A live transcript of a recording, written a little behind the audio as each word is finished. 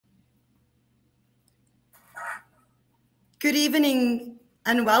Good evening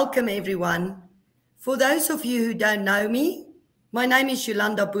and welcome, everyone. For those of you who don't know me, my name is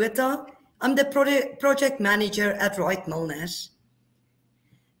Yolanda Botha. I'm the project manager at Wright Milners.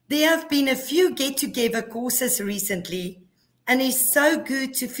 There have been a few get-together courses recently, and it's so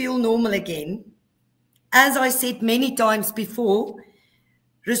good to feel normal again. As I said many times before,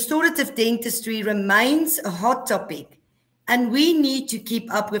 restorative dentistry remains a hot topic, and we need to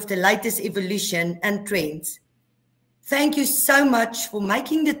keep up with the latest evolution and trends. Thank you so much for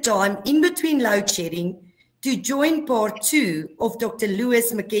making the time in between load shedding to join part 2 of Dr. L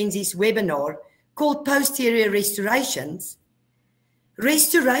Mackenzie's webinar called Posterior Restorations.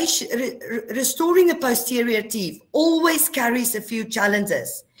 Restoring a posterior teeth always carries a few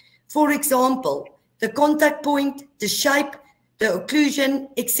challenges. For example, the contact point, the shape, the occlusion,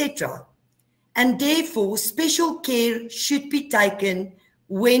 etc. And therefore, special care should be taken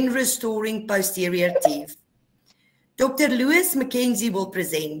when restoring posterior teeth. Dr. L Mackenzie will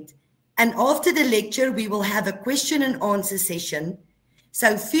present, and after the lecture, we will have a question and answer session.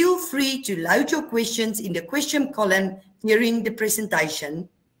 So feel free to load your questions in the question column during the presentation.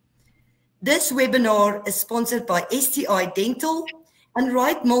 This webinar is sponsored by STI Dental, and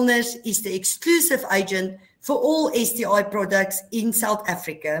Wright Milners is the exclusive agent for all STI products in South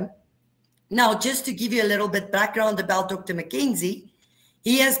Africa. Now, just to give you a little bit background about Dr. Mackenzie,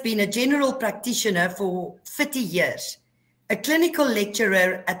 he has been a general practitioner for 30 years, a clinical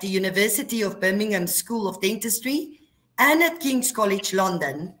lecturer at the University of Birmingham School of Dentistry and at King's College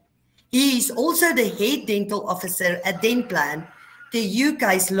London. He is also the head dental officer at Dentplan, the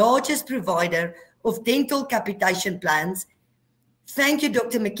UK's largest provider of dental capitation plans. Thank you,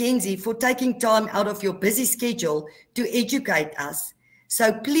 Dr. Mackenzie, for taking time out of your busy schedule to educate us.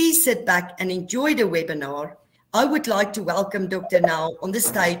 So please sit back and enjoy the webinar. I would like to welcome Dr. now on the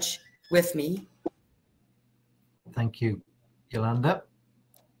stage with me. Thank you, Yolanda.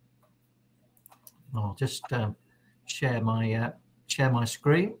 I'll just share my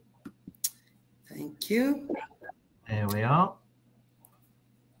screen. Thank you. There we are.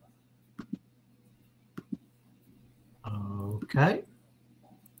 Okay.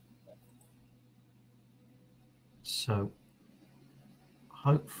 So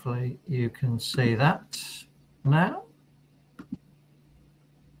hopefully you can see that now.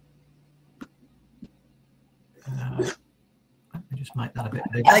 Let me just make that a bit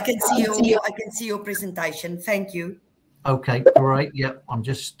bigger. I can see your presentation. Thank you. Okay, great. Yep, I'm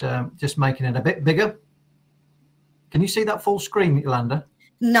just making it a bit bigger. Can you see that full screen, Yolanda?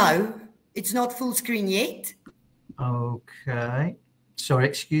 No, it's not full screen yet. Okay. Sorry,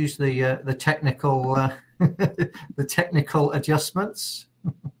 excuse the technical the technical adjustments.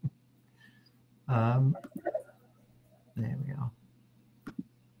 There we are.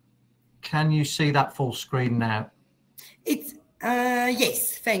 Can you see that full screen now? It's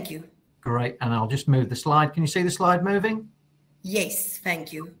yes, thank you. Great, and I'll just move the slide. Can you see the slide moving? Yes,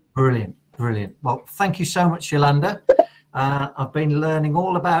 thank you. Brilliant, brilliant. Well, thank you so much, Yolanda. I've been learning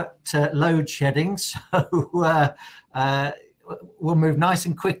all about load shedding, so we'll move nice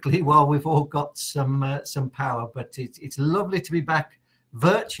and quickly while we've all got some power. But it's lovely to be back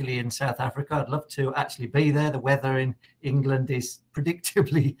virtually in South Africa. I'd love to actually be there. The weather in England is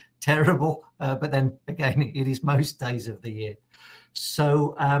predictably terrible, but then again, it is most days of the year.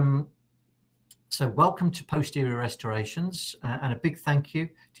 So so welcome to Posterior Restorations, and a big thank you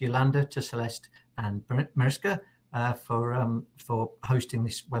to Yolanda, to Celeste and Mariska for hosting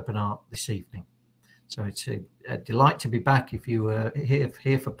this webinar this evening. So it's a delight to be back. If you were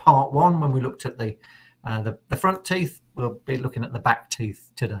here for part 1 when we looked at the front teeth, we'll be looking at the back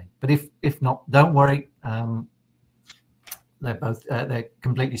teeth today. But if not, don't worry. They're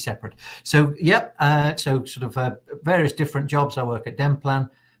completely separate. So yep. So sort of various different jobs. I work at Dentplan.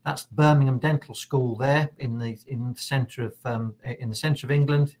 That's Birmingham Dental School there in the centre of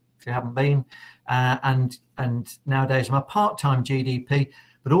England. If you haven't been, and nowadays I'm a part-time GDP.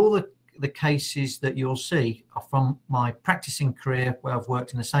 But all the cases that you'll see are from my practicing career, where I've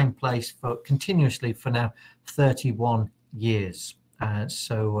worked in the same place continuously for now 31 years.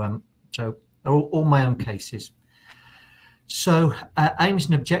 So they're all my own cases. So aims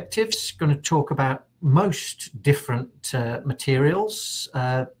and objectives, going to talk about most different materials,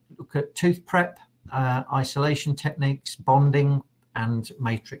 look at tooth prep, isolation techniques, bonding, and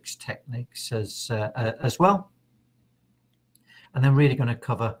matrix techniques as well. And then really going to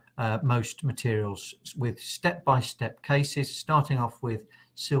cover most materials with step-by-step cases, starting off with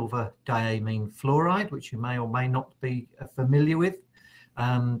silver diamine fluoride, which you may or may not be familiar with,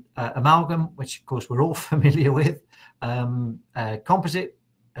 amalgam, which of course we're all familiar with, composite,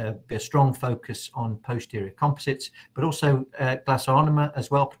 be a strong focus on posterior composites, but also glass armor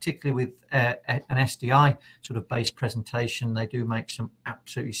as well, particularly with an SDI sort of base presentation. They do make some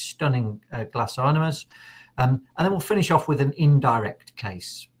absolutely stunning glass armors. And then we'll finish off with an indirect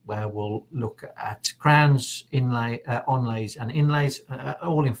case where we'll look at crowns, onlays and inlays,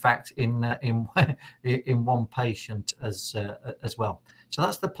 all in fact in one patient as well. So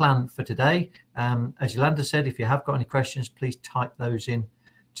that's the plan for today. As Yolanda said, if you have got any questions, please type those in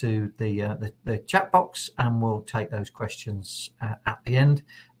to the chat box, and we'll take those questions at the end.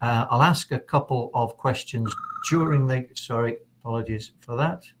 I'll ask a couple of questions during the, sorry, apologies for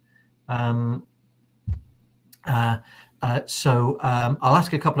that. I'll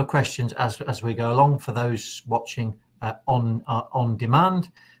ask a couple of questions as we go along for those watching on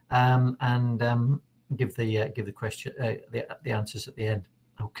demand, and give the question the answers at the end.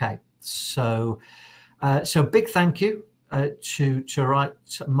 Okay, so big thank you to Wright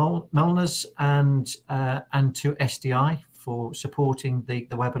Milners and to SDI for supporting the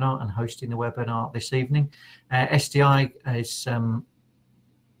webinar and hosting the webinar this evening. SDI is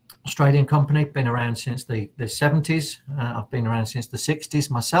Australian company, been around since the 70s. I've been around since the 60s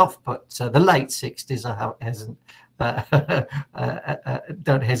myself, but the late 60s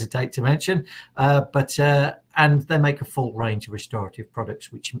don't hesitate to mention. And they make a full range of restorative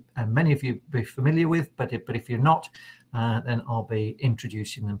products, which many of you be familiar with, but if you're not, then I'll be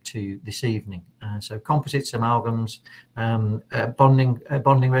introducing them to you this evening. So composites, amalgams,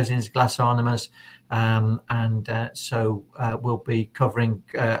 bonding resins, glass armors, so we'll be covering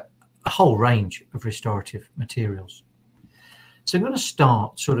a whole range of restorative materials. So I'm going to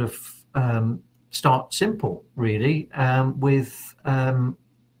start start simple, really, with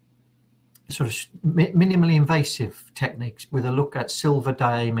sort of minimally invasive techniques with a look at silver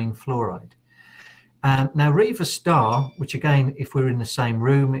diamine fluoride. Now, Riva Star, which again, if we're in the same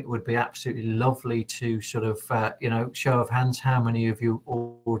room, it would be absolutely lovely to sort of, show of hands how many of you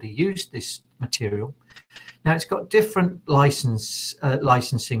already used this material. Now, it's got different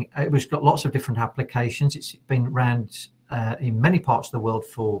licensing. It's got lots of different applications. It's been around in many parts of the world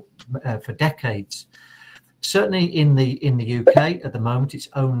for decades. Certainly in the UK at the moment, it's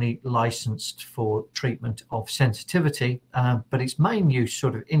only licensed for treatment of sensitivity, but its main use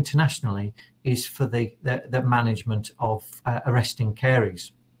sort of internationally is for the management of arresting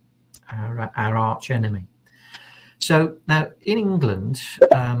caries, our arch enemy. So now in England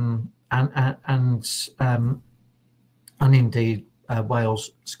and indeed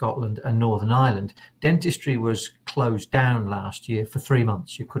Wales, Scotland and Northern Ireland, dentistry was closed down last year for 3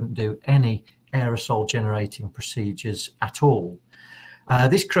 months. You couldn't do any aerosol generating procedures at all.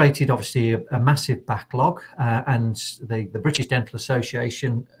 This created obviously a massive backlog, and the British Dental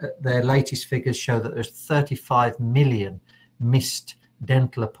Association, their latest figures show that there's 35 million missed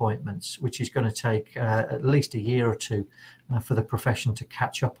dental appointments, which is going to take at least a year or two for the profession to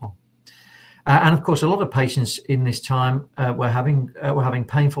catch up on. And of course, a lot of patients in this time were having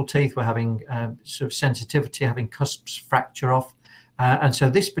painful teeth, were having sort of sensitivity, having cusps fracture off, and so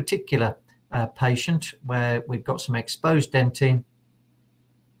this particular patient, where we've got some exposed dentine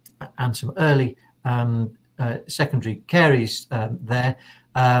and some early secondary caries there,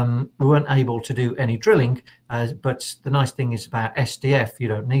 we weren't able to do any drilling, but the nice thing is about SDF, you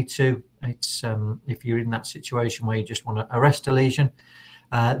don't need to. It's if you're in that situation where you just want to arrest a lesion,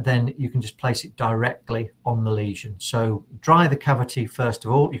 then you can just place it directly on the lesion. So dry the cavity first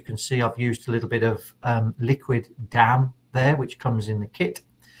of all. You can see I've used a little bit of liquid dam there, which comes in the kit.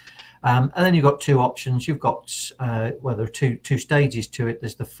 And then you've got two options. You've got well, there are two stages to it.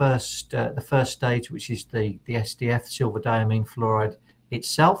 There's the first stage, which is the SDF, silver diamine fluoride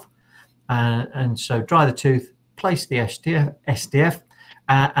itself, and so dry the tooth, place the SDF,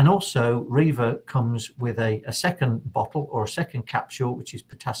 and also Riva comes with a second bottle or a second capsule, which is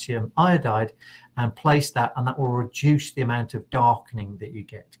potassium iodide, and place that, and that will reduce the amount of darkening that you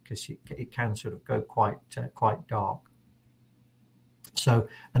get, because it can sort of go quite dark. So,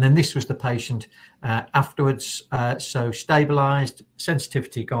 and then this was the patient afterwards, so stabilized,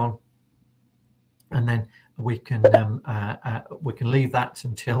 sensitivity gone, and then we can leave that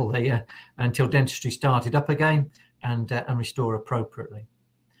until dentistry started up again and restore appropriately.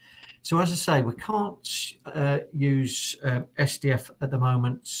 So as I say, we can't use SDF at the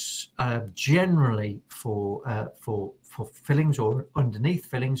moment generally for fillings or underneath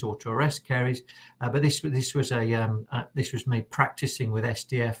fillings or to arrest caries, but this was me practicing with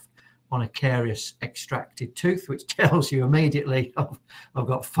SDF on a carious extracted tooth, which tells you immediately I've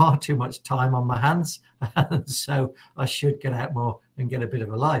got far too much time on my hands, and so I should get out more and get a bit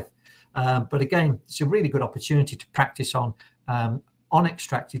of a life. But again, it's a really good opportunity to practice on on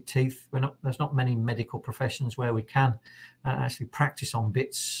extracted teeth, there's not many medical professions where we can actually practice on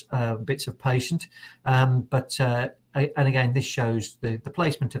bits of patient, and again, this shows the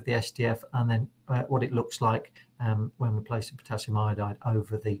placement of the SDF, and then what it looks like when we place the potassium iodide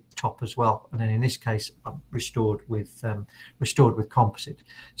over the top as well. And then in this case, restored with composite.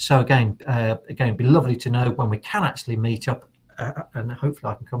 So again, it'd be lovely to know when we can actually meet up, and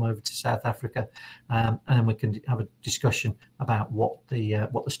hopefully I can come over to South Africa, and then we can have a discussion about what the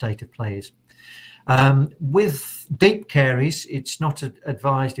state of play is. With deep caries, it's not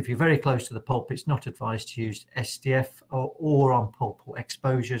advised, if you're very close to the pulp, it's not advised to use SDF or on pulpal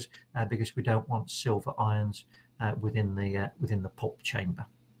exposures, because we don't want silver ions within the pulp chamber.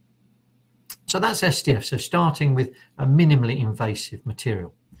 So that's SDF. So starting with a minimally invasive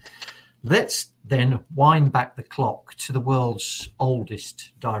material. Let's then wind back the clock to the world's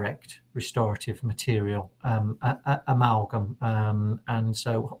oldest direct restorative material, amalgam, and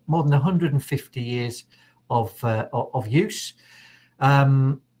so more than 150 years of use.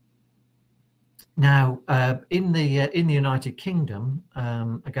 Now, in the United Kingdom,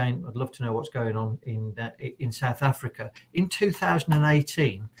 again, I'd love to know what's going on in South Africa. In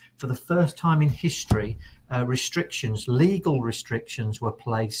 2018, for the first time in history, legal restrictions were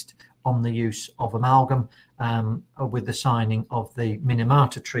placed on the use of amalgam, with the signing of the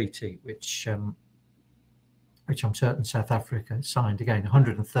Minamata Treaty, which I'm certain South Africa signed. Again,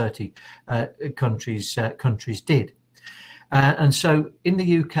 130 countries did. And so in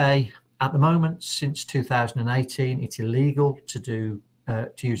the UK, at the moment, since 2018, it's illegal to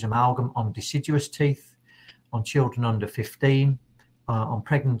use amalgam on deciduous teeth, on children under 15, on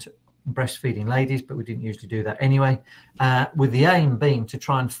pregnant breastfeeding ladies, but we didn't usually do that anyway, with the aim being to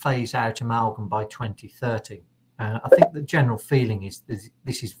try and phase out amalgam by 2030. I think the general feeling is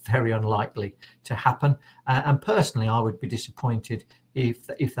this is very unlikely to happen, and personally I would be disappointed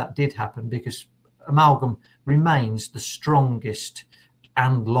if that did happen, because amalgam remains the strongest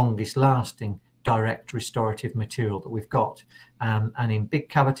and longest lasting direct restorative material that we've got, and in big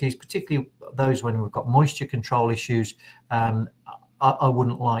cavities, particularly those when we've got moisture control issues, I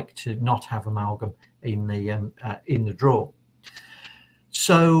wouldn't like to not have amalgam in the drawer.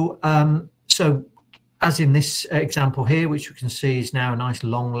 So as in this example here, which we can see is now a nice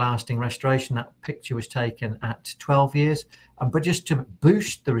long-lasting restoration. That picture was taken at 12 years. But just to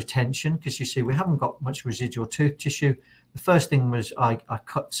boost the retention, because you see we haven't got much residual tooth tissue, the first thing was I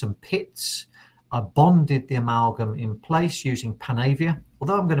cut some pits. I bonded the amalgam in place using Panavia.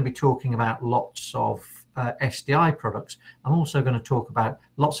 Although I'm going to be talking about lots of SDI products, I'm also going to talk about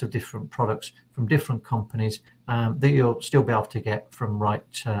lots of different products from different companies that you'll still be able to get from Wright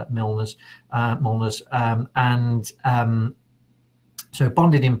Milners, so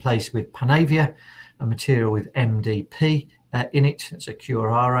bonded in place with Panavia, a material with MDP in it. It's a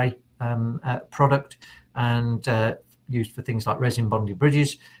QRA product, and used for things like resin bonded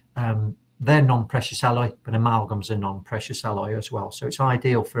bridges. They're non-precious alloy, but amalgams are non-precious alloy as well. So it's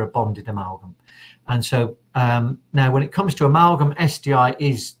ideal for a bonded amalgam. And so now when it comes to amalgam, SDI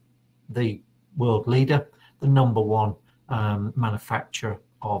is the world leader, the #1 manufacturer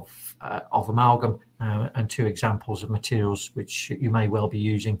of amalgam, and two examples of materials which you may well be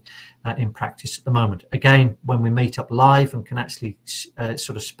using in practice at the moment. Again, when we meet up live and can actually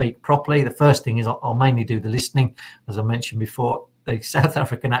sort of speak properly, the first thing is I'll mainly do the listening. As I mentioned before, the South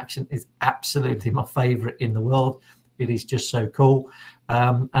African accent is absolutely my favorite in the world. It is just so cool,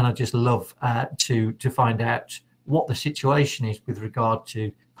 and I just love to find out what the situation is with regard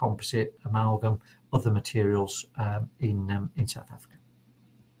to composite, amalgam, other materials in South Africa.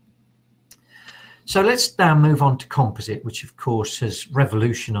 So let's now move on to composite, which of course has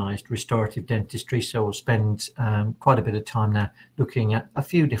revolutionized restorative dentistry. So we'll spend quite a bit of time now looking at a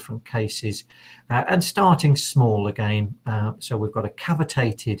few different cases, and starting small again. So we've got a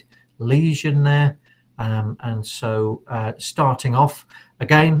cavitated lesion there, and so starting off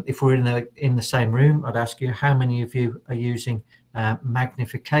again, if we're in the same room, I'd ask you how many of you are using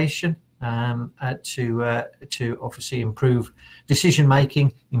magnification to obviously improve decision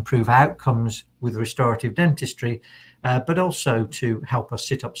making, improve outcomes with restorative dentistry, but also to help us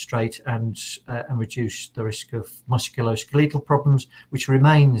sit up straight and reduce the risk of musculoskeletal problems, which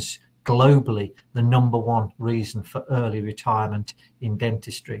remains globally the #1 reason for early retirement in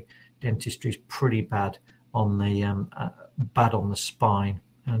dentistry. Dentistry is pretty bad on the spine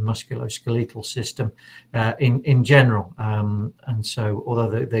and musculoskeletal system in general, and so although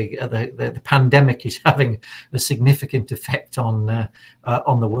the pandemic is having a significant effect on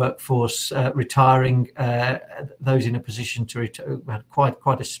the workforce, retiring, those in a position to retire, we had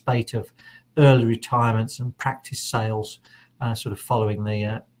quite a spate of early retirements and practice sales sort of following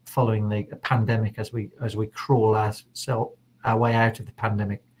the pandemic as we crawl our way out of the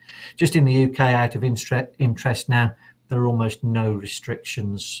pandemic. Just in the UK, out of interest now, there are almost no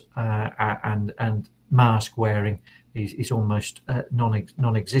restrictions, and mask wearing is almost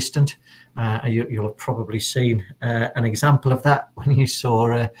non-existent. You'll have probably seen an example of that when you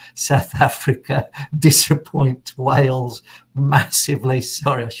saw South Africa disappoint Wales massively.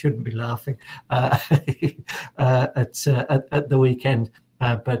 Sorry, I shouldn't be laughing at the weekend.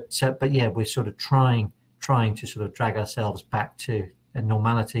 But yeah, we're sort of trying to sort of drag ourselves back to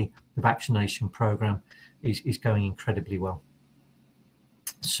normality. The vaccination program is going incredibly well.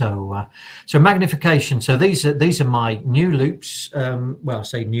 So magnification. So these are my new loops. Well, I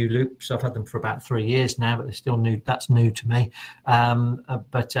say new loops. I've had them for about 3 years now, but they're still new. That's new to me.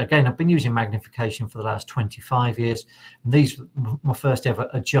 But again, I've been using magnification for the last 25 years. And these were my first ever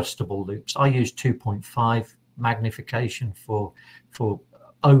adjustable loops. I used 2.5 magnification for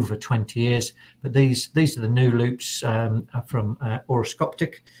over 20 years, but these are the new loops from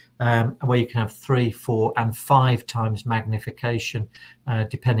Oroscoptic, where you can have 3, 4 and 5 times magnification,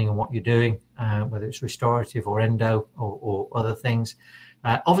 depending on what you're doing, whether it's restorative or endo or other things.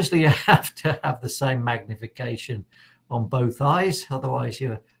 Obviously you have to have the same magnification on both eyes, otherwise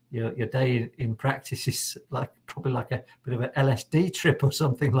your day in practice is probably like a bit of an LSD trip or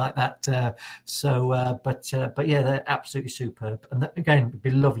something like that. But yeah, they're absolutely superb. And again, it'd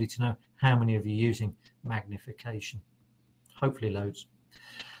be lovely to know how many of you are using magnification. Hopefully loads.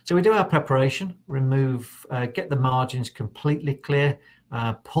 So we do our preparation, remove, get the margins completely clear,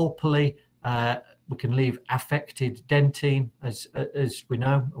 pulpily. We can leave affected dentine, as we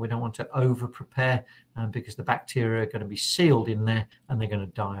know. We don't want to over prepare because the bacteria are going to be sealed in there and they're going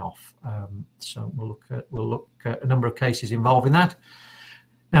to die off. So we'll look at a number of cases involving that.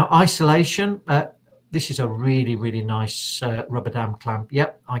 Now, isolation. This is a really, really nice rubber dam clamp.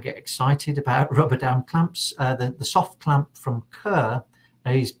 Yep, I get excited about rubber dam clamps. The soft clamp from Kerr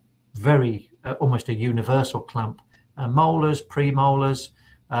is very almost a universal clamp. Molars, premolars.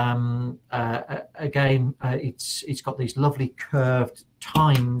 Again, it's got these lovely curved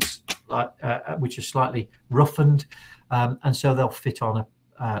tines, which are slightly roughened, and so they'll fit on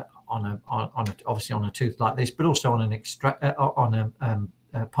obviously on a tooth like this, but also on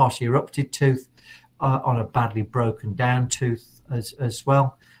a partially erupted tooth, on a badly broken down tooth as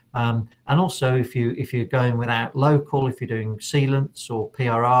well. And also if you're going without local, if you're doing sealants or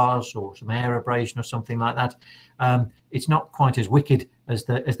PRRs or some air abrasion or something like that, it's not quite as wicked as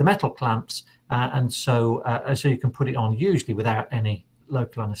the metal clamps, and so you can put it on usually without any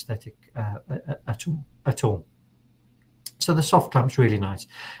local anaesthetic at all. So the soft clamp's really nice.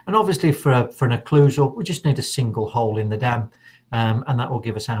 And obviously for an occlusal, we just need a single hole in the dam, and that will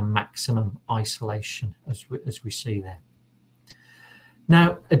give us our maximum isolation as we see there.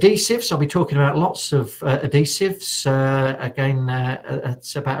 Now, adhesives, I'll be talking about lots of adhesives. Again,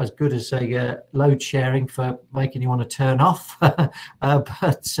 it's about as good as a load sharing for making you want to turn off,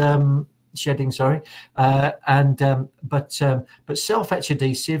 shedding, sorry. But self-etch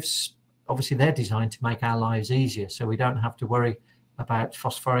adhesives, obviously they're designed to make our lives easier, so we don't have to worry about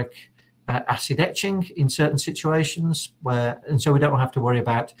phosphoric acid etching in certain situations, and so we don't have to worry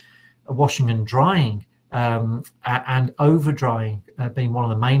about washing and drying. And over drying being one of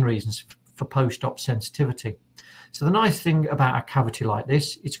the main reasons for post-op sensitivity. So the nice thing about a cavity like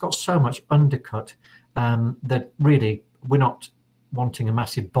this, it's got so much undercut that really we're not wanting a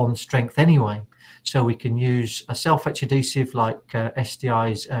massive bond strength anyway. So we can use a self-etch adhesive like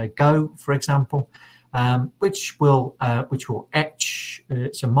SDI's Go, for example, which will etch.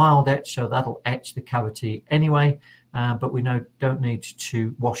 It's a mild etch, so that'll etch the cavity anyway. But we don't need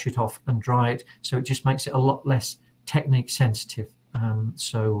to wash it off and dry it, so it just makes it a lot less technique sensitive. And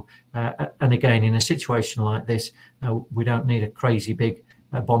again, in a situation like this, we don't need a crazy big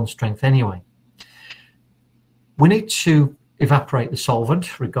bond strength anyway. We need to evaporate the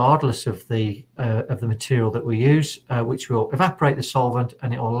solvent regardless of the material that we use, which will evaporate the solvent,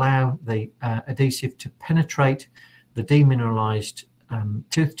 and it will allow the adhesive to penetrate the demineralized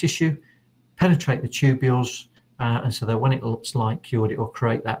tooth tissue, penetrate the tubules, and so that when it looks like cured, it will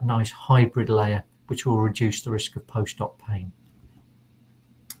create that nice hybrid layer, which will reduce the risk of post-op pain.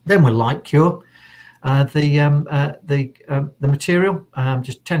 Then we'll light cure the material,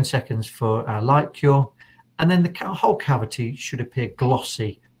 just 10 seconds for our light cure, and then the whole cavity should appear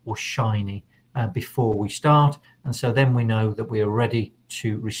glossy or shiny before we start, and so then we know that we are ready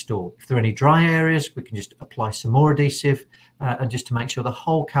to restore. If there are any dry areas, we can just apply some more adhesive, and just to make sure the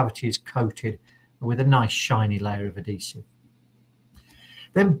whole cavity is coated with a nice shiny layer of adhesive.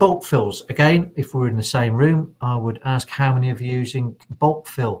 Then bulk fills. Again, if we're in the same room, I would ask how many of you using bulk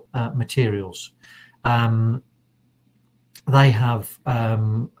fill materials. They have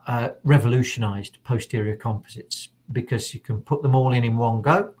revolutionized posterior composites because you can put them all in one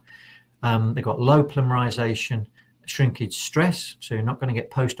go. They've got low polymerization, shrinkage stress, so you're not going to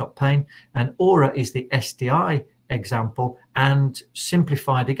get post-op pain. And Aura is the SDI example, and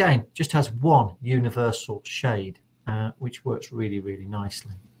simplified again, just has one universal shade, which works really, really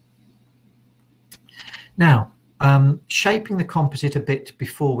nicely. Now, shaping the composite a bit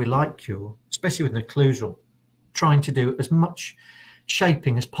before we light cure, especially with an occlusal, trying to do as much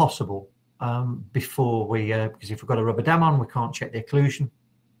shaping as possible before we, because if we've got a rubber dam on, we can't check the occlusion.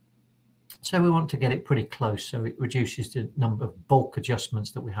 So we want to get it pretty close, so it reduces the number of bulk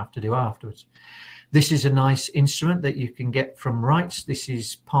adjustments that we have to do afterwards. This is a nice instrument that you can get from Wrights. This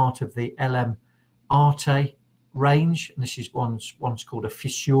is part of the LM Arte range, and this is one's called a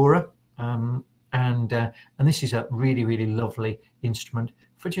Fissura, and this is a really, really lovely instrument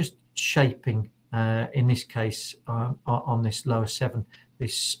for just shaping. In this case, on this lower 7,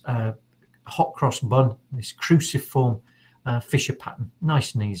 this hot cross bun, this cruciform fissure pattern,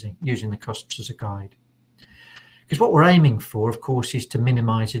 nice and easy, using the cusps as a guide. Because what we're aiming for, of course, is to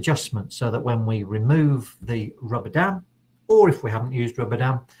minimize adjustments so that when we remove the rubber dam, or if we haven't used rubber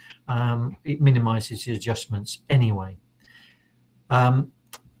dam, it minimizes the adjustments anyway.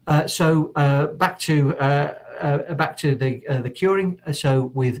 So back to the curing. So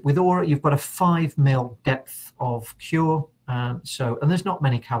with Aura, you've got a 5 mil depth of cure. And there's not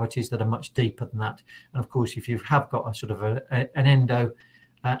many cavities that are much deeper than that. And of course, if you have got a sort of an endo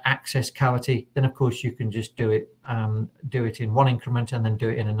access cavity, then of course you can just do it in one increment and then do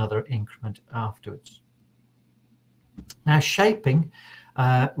it in another increment afterwards. Now, shaping,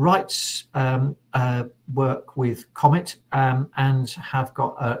 Wrights work with Comet and have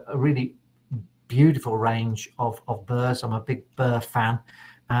got a really beautiful range of burrs. I'm a big burr fan.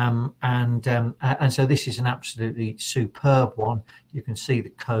 And so this is an absolutely superb one. You can see the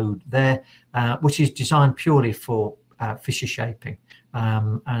code there, which is designed purely for fissure shaping.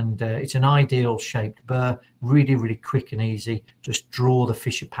 It's an ideal shaped burr, really, really quick and easy. Just draw the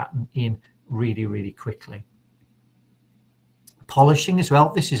fissure pattern in really, really quickly. Polishing as well.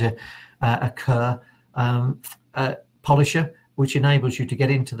 This is a Kerr polisher, which enables you to get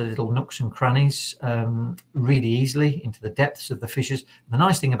into the little nooks and crannies really easily, into the depths of the fissures. And the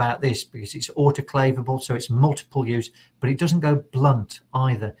nice thing about this, because it's autoclavable, so it's multiple use, but it doesn't go blunt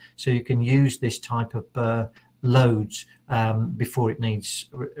either. So you can use this type of burr loads before it needs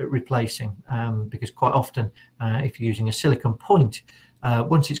replacing, because quite often if you're using a silicone point,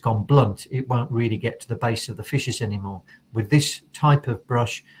 once it's gone blunt, it won't really get to the base of the fissures anymore. With this type of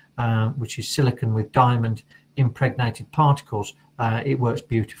brush, which is silicone with diamond impregnated particles, it works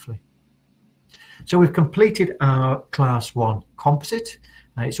beautifully. So we've completed our class 1 composite.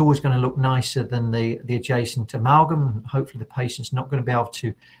 It's always going to look nicer than the adjacent amalgam. Hopefully the patient's not going to be able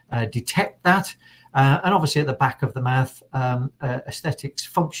to detect that. And obviously at the back of the mouth, aesthetics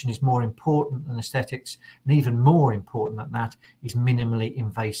function is more important than aesthetics, and even more important than that is minimally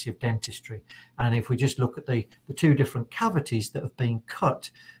invasive dentistry. And if we just look at the 2 different cavities that have been cut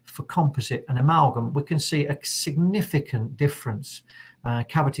for composite and amalgam, we can see a significant difference.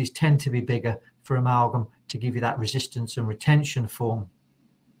 Cavities tend to be bigger for amalgam to give you that resistance and retention form.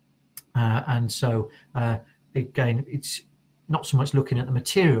 And so again, it's not so much looking at the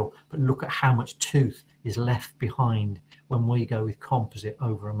material, but look at how much tooth is left behind when we go with composite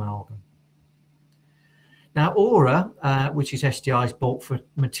over amalgam. Now, Aura, which is SDI's bulk fill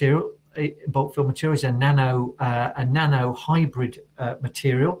material, is a nano hybrid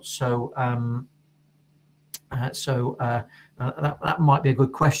material. So that might be a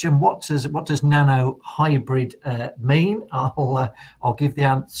good question. What does nano hybrid mean? I'll give the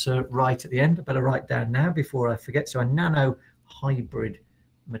answer right at the end. I better write down now before I forget. So a nano hybrid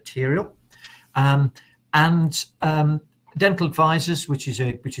material, Dental Advisors, which is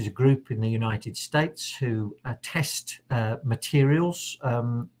a group in the United States who test materials.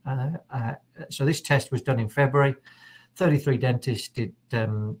 So this test was done in February. 33 dentists did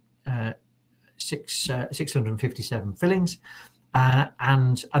 657 fillings,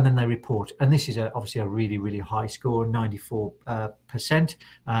 and then they report. And this is obviously a really, really high score, 94%.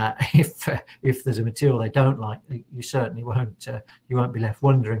 If there's a material they don't like, you certainly won't be left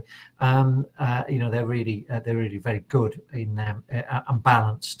wondering. You know, they're really very good in and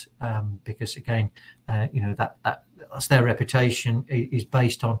balanced, because again, you know, that's their reputation is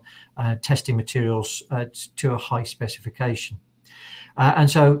based on testing materials to a high specification. And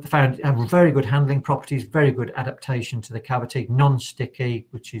so found very good handling properties, very good adaptation to the cavity, non-sticky,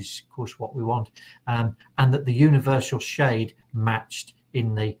 which is of course what we want, and that the universal shade matched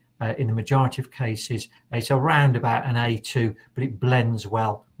in the majority of cases. It's around about an A2, but it blends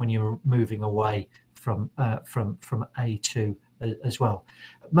well when you're moving away from A2 as well.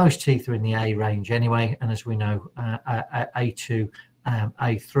 Most teeth are in the A range anyway, and as we know, A2,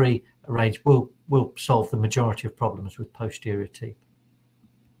 A3 range will solve the majority of problems with posterior teeth.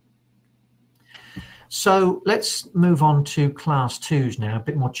 So let's move on to class 2s now, a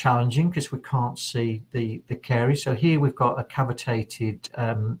bit more challenging because we can't see the caries. So here we've got a cavitated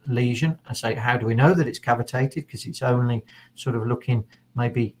lesion. I say, how do we know that it's cavitated? Because it's only sort of looking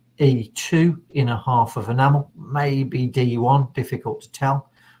maybe E2 in a half of enamel, maybe D1, difficult to tell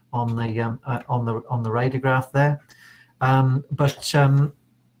on the radiograph there.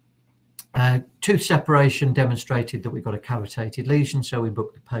 Tooth separation demonstrated that we've got a cavitated lesion, so we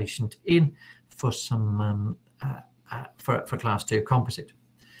booked the patient in for some for class 2 composite.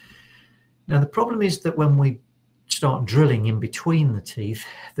 Now the problem is that when we start drilling in between the teeth,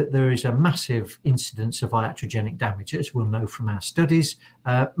 that there is a massive incidence of iatrogenic damage, as we'll know from our studies.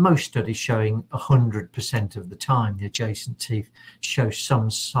 Most studies showing 100% of the time the adjacent teeth show some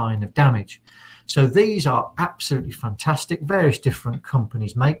sign of damage. So these are absolutely fantastic. Various different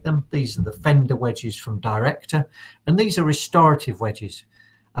companies make them. These are the fender wedges from Director, and these are restorative wedges,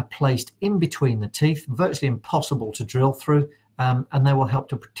 are placed in between the teeth, virtually impossible to drill through, and they will help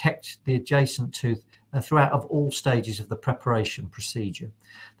to protect the adjacent tooth throughout of all stages of the preparation procedure.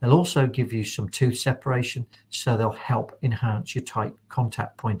 They'll also give you some tooth separation, so they'll help enhance your tight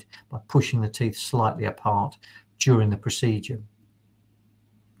contact point by pushing the teeth slightly apart during the procedure.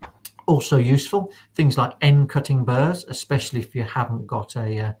 Also useful, things like end cutting burrs, especially if you haven't got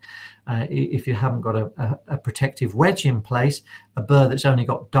a protective wedge in place. A burr that's only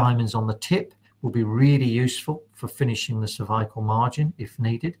got diamonds on the tip will be really useful for finishing the cervical margin if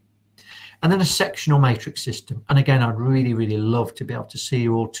needed. And then a sectional matrix system. And again, I'd really love to be able to see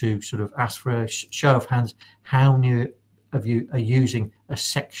you all to sort of ask for a show of hands how many of you are using a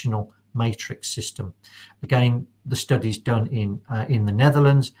sectional matrix system. Again, the studies done in the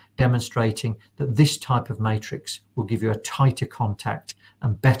Netherlands demonstrating that this type of matrix will give you a tighter contact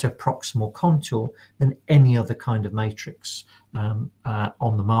and better proximal contour than any other kind of matrix on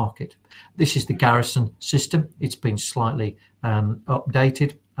the market. This is the Garrison system. It's been slightly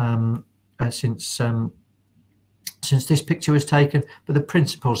updated since this picture was taken, but the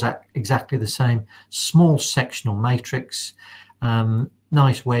principles are exactly the same. Small sectional matrix,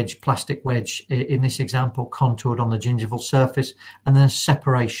 nice wedge, plastic wedge in this example, contoured on the gingival surface, and then a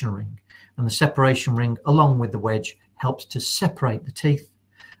separation ring. And the separation ring, along with the wedge, helps to separate the teeth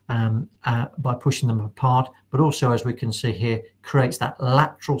by pushing them apart, but also, as we can see here, creates that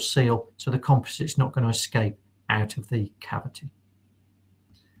lateral seal so the composite's not going to escape out of the cavity.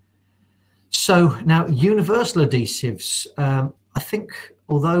 So now universal adhesives, I think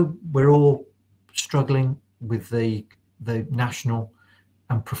although we're all struggling with the national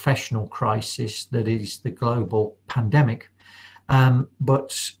and professional crisis that is the global pandemic,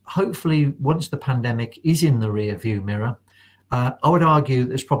 but hopefully once the pandemic is in the rear view mirror, I would argue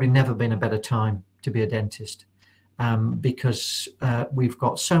there's probably never been a better time to be a dentist, because we've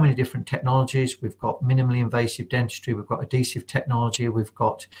got so many different technologies. We've got minimally invasive dentistry, we've got adhesive technology, we've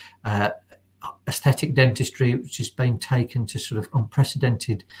got aesthetic dentistry, which is being taken to sort of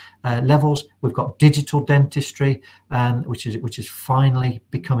unprecedented levels. We've got digital dentistry, which is finally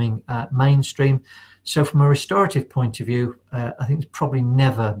becoming mainstream. So from a restorative point of view, I think there's probably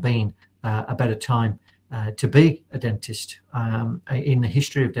never been a better time to be a dentist in the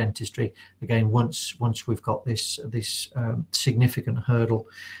history of dentistry. Again, once we've got this significant hurdle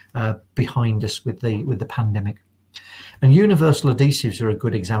behind us with the pandemic. And universal adhesives are a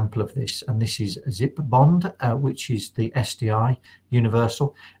good example of this, and this is Zip Bond, which is the SDI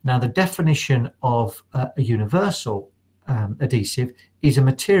universal. Now, the definition of a universal adhesive is a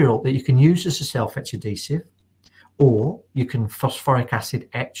material that you can use as a self-etch adhesive, or you can phosphoric acid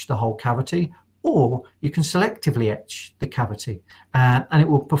etch the whole cavity, or you can selectively etch the cavity, and it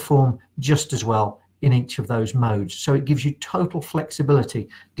will perform just as well in each of those modes. So it gives you total flexibility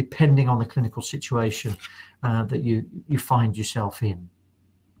depending on the clinical situation that you find yourself in.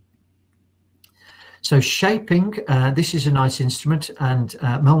 So shaping, this is a nice instrument, and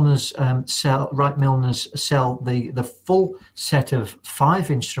Milner's Wright Milner's sell the full set of 5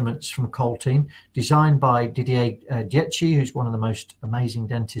 instruments from Coltine, designed by Didier who's one of the most amazing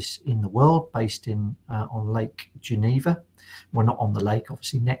dentists in the world, based in on Lake Geneva. well, not on the lake,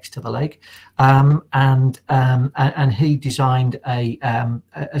 obviously next to the lake, and he designed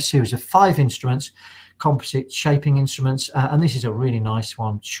a series of 5 instruments, composite shaping instruments, and this is a really nice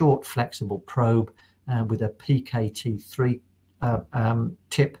one, short flexible probe with a PKT3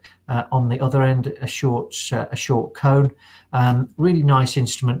 tip on the other end, a short cone. Really nice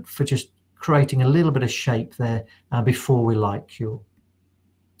instrument for just creating a little bit of shape there before we light cure.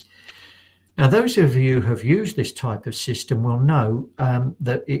 Now, those of you who have used this type of system will know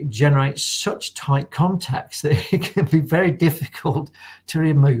that it generates such tight contacts that it can be very difficult to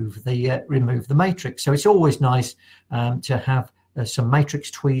remove the matrix. So it's always nice to have some matrix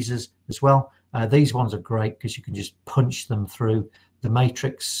tweezers as well. These ones are great because you can just punch them through the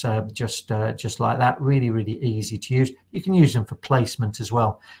matrix just like that. Really easy to use. You can use them for placement as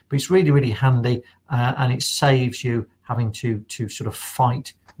well, but it's really handy, and it saves you having to sort of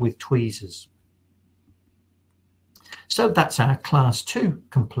fight with tweezers. So that's our class 2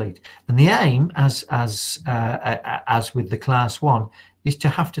 complete, and the aim, as with the class 1, is to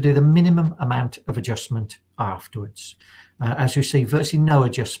have to do the minimum amount of adjustment afterwards. As you see, virtually no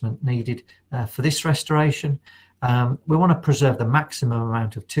adjustment needed for this restoration. We want to preserve the maximum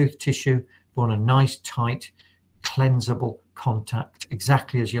amount of tooth tissue. We want a nice, tight, cleansable contact,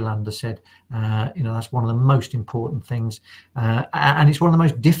 exactly as Yolanda said. That's one of the most important things, and it's one of the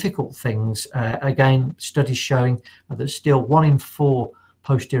most difficult things. Again, studies showing that still 1 in 4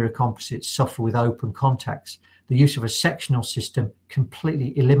 posterior composites suffer with open contacts. The use of a sectional system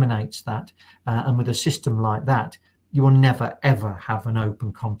completely eliminates that, and with a system like that, you will never ever have an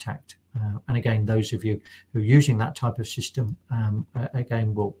open contact. And again, those of you who are using that type of system,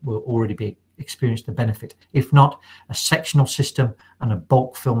 again, will already be experienced the benefit. If not, a sectional system and a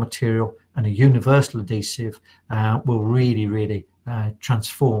bulk fill material and a universal adhesive will really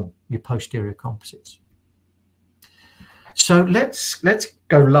transform your posterior composites. So let's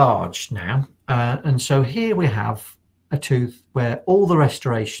go large now. And so here we have a tooth where all the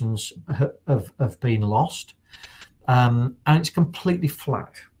restorations have been lost, and it's completely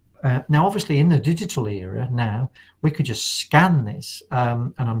flat. Now, obviously, in the digital era now, we could just scan this,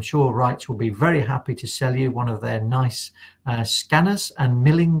 and I'm sure Wrights will be very happy to sell you one of their nice scanners and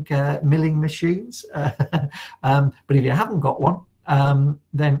milling machines. But if you haven't got one,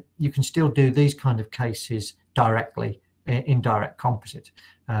 then you can still do these kind of cases directly in direct composite.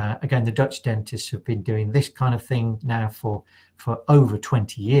 Again, the Dutch dentists have been doing this kind of thing now for over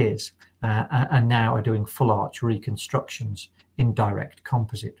 20 years, and now are doing full arch reconstructions in direct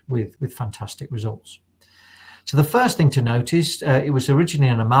composite with fantastic results. So the first thing to note is it was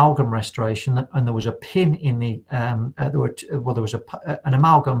originally an amalgam restoration, and there was a pin in the there was an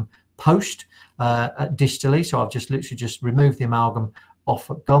amalgam post distally. So I've just literally removed the amalgam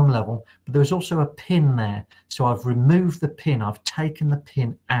off at gum level, but there was also a pin there. So I've removed the pin. I've taken the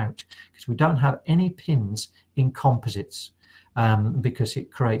pin out because we don't have any pins in composites, because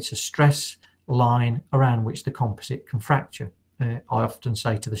it creates a stress line around which the composite can fracture. I often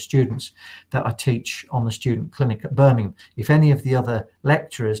say to the students that I teach on the student clinic at Birmingham, if any of the other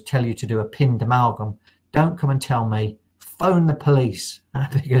lecturers tell you to do a pinned amalgam, don't come and tell me, phone the police,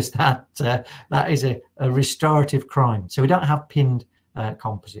 because that is a restorative crime. So we don't have pinned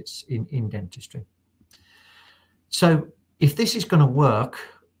composites in dentistry. So if this is going to work,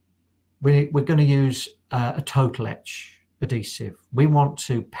 we're going to use a total etch adhesive. We want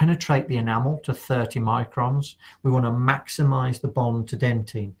to penetrate the enamel to 30 microns. We want to maximize the bond to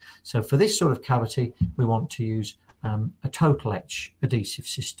dentine. So for this sort of cavity, we want to use a total etch adhesive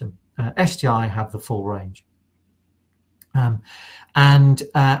system. STI have the full range. And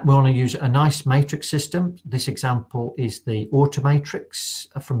we want to use a nice matrix system. This example is the Automatrix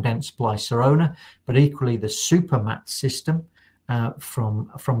from Dentsply Sirona, but equally the Supermat system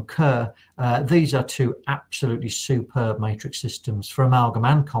from Kerr. These are 2 absolutely superb matrix systems for amalgam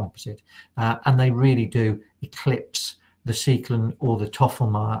and composite, and they really do eclipse the Seeklen or the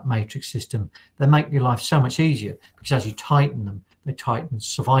Toffelmeier matrix system. They make your life so much easier because as you tighten them, they tighten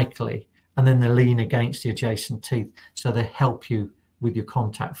cervically, and then they lean against the adjacent teeth, so they help you with your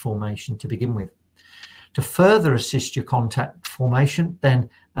contact formation to begin with. To further assist your contact formation, then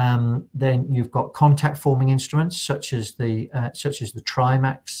you've got contact forming instruments such as the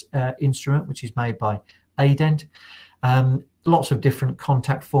Trimax instrument, which is made by Adent. Lots of different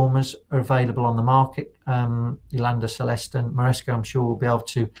contact formers are available on the market. Yolanda, Celeste, and Maresco, I'm sure, will be able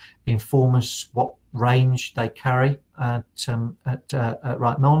to inform us what range they carry at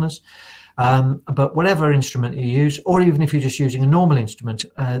Wright Milners. But whatever instrument you use, or even if you're just using a normal instrument,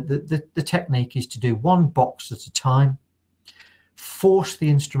 the technique is to do 1 box at a time, force the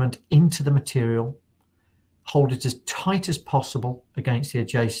instrument into the material, hold it as tight as possible against the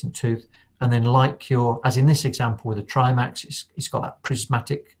adjacent tooth, and then like as in this example with a Trimax, it's got that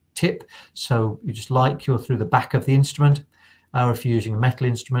prismatic tip, so you just like through the back of the instrument, or if you're using a metal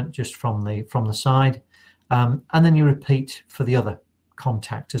instrument, just from the side, and then you repeat for the other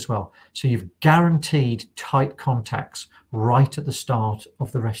contact as well. So you've guaranteed tight contacts right at the start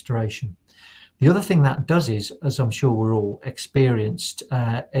of the restoration. The other thing that does is, as I'm sure we're all experienced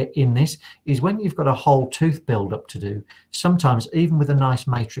in this, is when you've got a whole tooth build up to do, sometimes even with a nice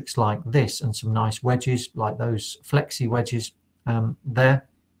matrix like this and some nice wedges like those flexi wedges there,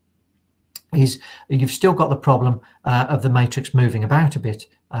 is you've still got the problem of the matrix moving about a bit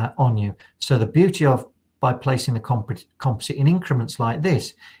on you. So the beauty of by placing the composite in increments like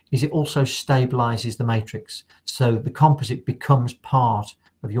this is it also stabilizes the matrix, so the composite becomes part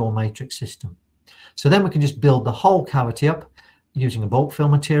of your matrix system. So then we can just build the whole cavity up using a bulk fill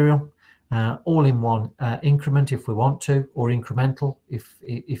material, all in one increment if we want to, or incremental if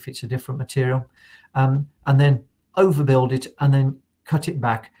it's a different material, and then overbuild it and then cut it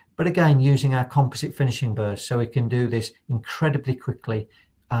back, but again using our composite finishing burrs. So we can do this incredibly quickly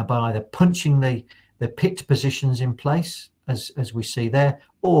by either punching the pit positions in place as we see there,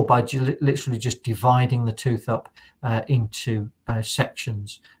 or by literally just dividing the tooth up into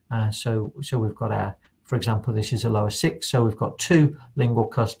sections. So we've got our, for example, this is a lower 6, so we've got 2 lingual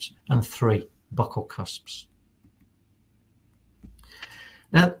cusps and 3 buccal cusps.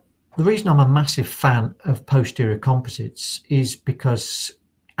 Now, the reason I'm a massive fan of posterior composites is because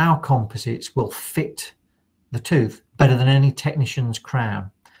our composites will fit the tooth better than any technician's crown.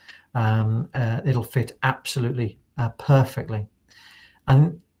 It'll fit absolutely perfectly.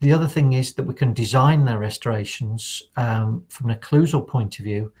 And the other thing is that we can design their restorations from an occlusal point of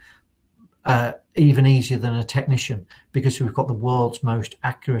view even easier than a technician, because we've got the world's most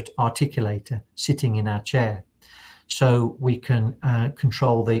accurate articulator sitting in our chair. So we can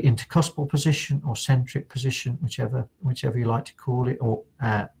control the intercuspal position or centric position, whichever you like to call it, or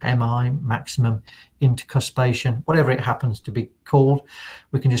MI, maximum intercuspation, whatever it happens to be called.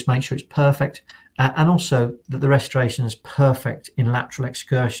 We can just make sure it's perfect, and also that the restoration is perfect in lateral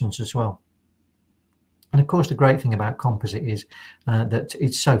excursions as well. And of course, the great thing about composite is that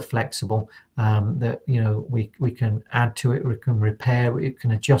it's so flexible that, you know, we can add to it, we can repair, we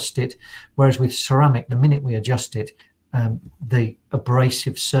can adjust it. Whereas with ceramic, the minute we adjust it, the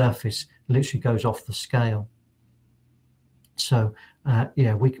abrasive surface literally goes off the scale. So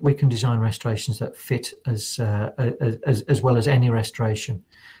yeah, we can design restorations that fit as well as any restoration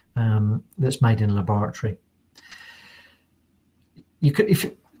that's made in a laboratory. You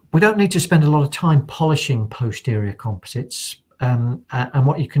could, we don't need to spend a lot of time polishing posterior composites, and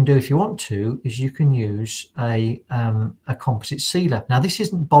what you can do if you want to is you can use a composite sealer. Now, this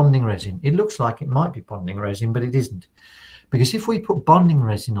isn't bonding resin. It looks like it might be bonding resin, but it isn't, because if we put bonding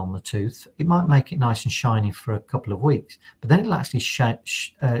resin on the tooth, it might make it nice and shiny for a couple of weeks, but then it'll actually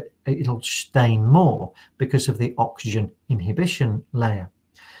it'll stain more because of the oxygen inhibition layer.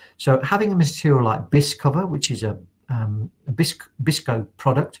 So having a material like Biscover, which is a Bisco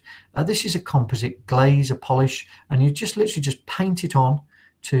product, this is a composite glaze, a polish, and you just literally just paint it on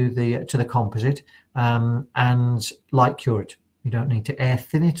to the composite and light cure it. You don't need to air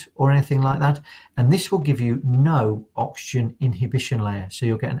thin it or anything like that, and this will give you no oxygen inhibition layer, so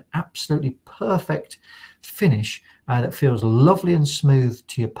you'll get an absolutely perfect finish that feels lovely and smooth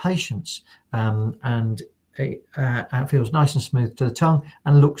to your patients, and it feels nice and smooth to the tongue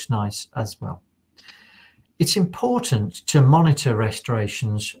and looks nice as well. It's important to monitor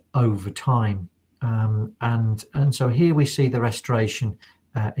restorations over time, and so here we see the restoration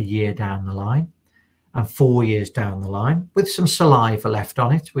a year down the line and 4 years down the line with some saliva left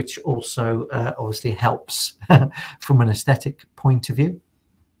on it, which also obviously helps from an aesthetic point of view.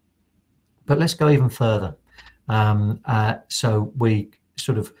 But let's go even further. So we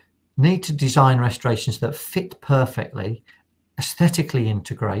sort of need to design restorations that fit perfectly, aesthetically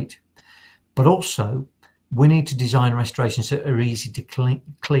integrate, but also we need to design restorations that are easy to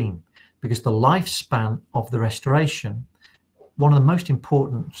clean, because the lifespan of the restoration, one of the most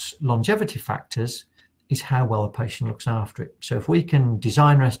important longevity factors is how well the patient looks after it. So if we can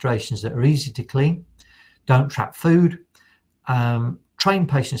design restorations that are easy to clean, don't trap food, train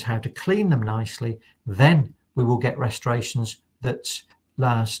patients how to clean them nicely, then we will get restorations that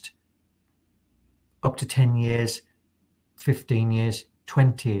last up to 10 years, 15 years,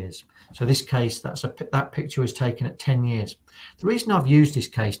 20 years. So this case, that picture was taken at 10 years. The reason I've used this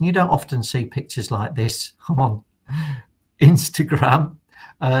case, and you don't often see pictures like this on Instagram,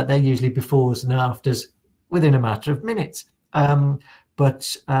 they're usually befores and afters within a matter of minutes. But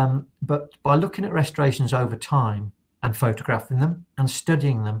But by looking at restorations over time and photographing them and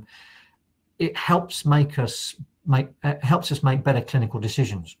studying them, it helps us make better clinical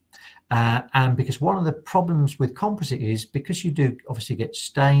decisions. And because one of the problems with composite is, because you do obviously get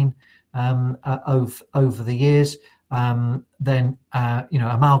stain over the years, then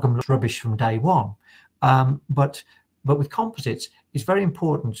amalgam looks rubbish from day one. But with composites, it's very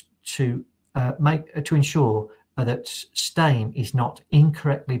important to ensure that stain is not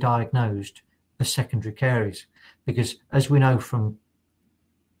incorrectly diagnosed as secondary caries, because as we know from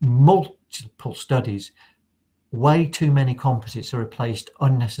multiple studies, way too many composites are replaced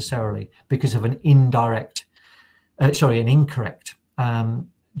unnecessarily because of an incorrect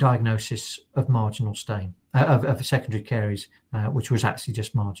diagnosis of marginal stain, of secondary caries, which was actually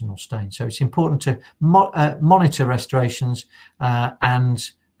just marginal stain. So it's important to monitor restorations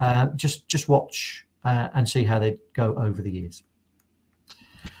and just watch and see how they go over the years.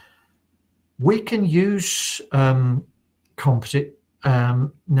 We can use composite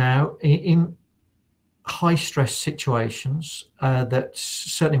now in high stress situations that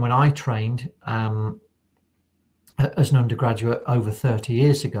certainly when I trained as an undergraduate over 30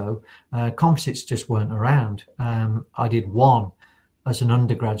 years ago, composites just weren't around. I did one as an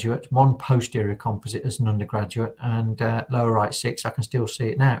undergraduate, one posterior composite as an undergraduate, and lower right 6, I can still see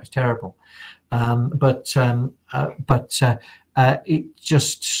it now, it's terrible. It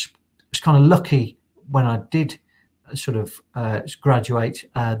just was kind of lucky when I did sort of graduate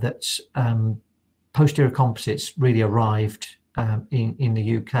that posterior composites really arrived in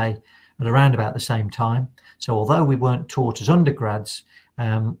the UK at around about the same time. So although we weren't taught as undergrads,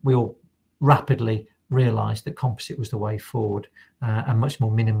 we all rapidly realised that composite was the way forward and much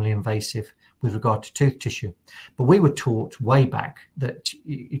more minimally invasive with regard to tooth tissue. But we were taught way back that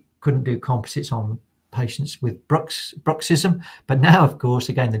you couldn't do composites on patients with bruxism. But now, of course,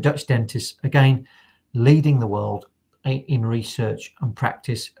 again, the Dutch dentists, again, leading the world in research and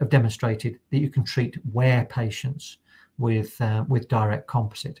practice, have demonstrated that you can treat wear patients with direct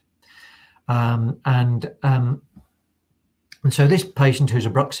composite. And so this patient who's a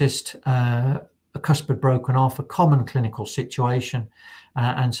bruxist, a cuspid broken off, a common clinical situation,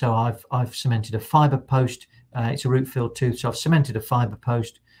 and so I've cemented a fibre post. It's a root filled tooth, so I've cemented a fibre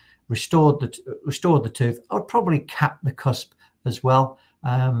post, restored the tooth. I would probably cap the cusp as well,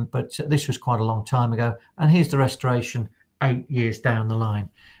 but this was quite a long time ago. And here's the restoration 8 years down the line.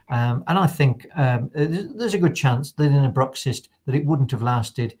 And I think there's a good chance that in a bruxist that it wouldn't have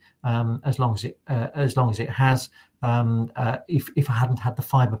lasted as long as it has if I hadn't had the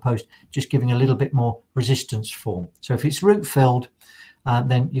fibre post just giving a little bit more resistance form. So if it's root filled,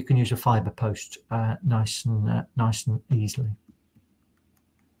 then you can use a fibre post nice and easily.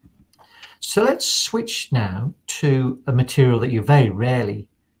 So let's switch now to a material that you very rarely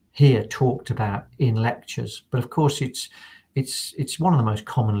hear talked about in lectures, but of course it's one of the most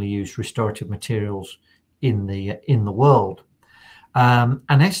commonly used restorative materials in the world. And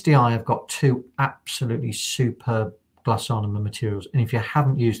SDI have got two absolutely superb glass ornament materials, and if you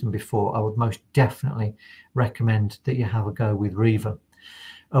haven't used them before, I would most definitely recommend that you have a go with Riva.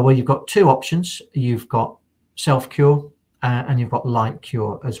 Well, you've got two options. You've got self-cure and you've got light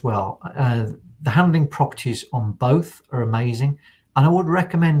cure as well. The handling properties on both are amazing, and I would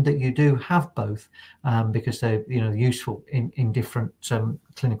recommend that you do have both because they're useful in different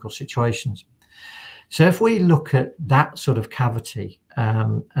clinical situations. So if we look at that sort of cavity,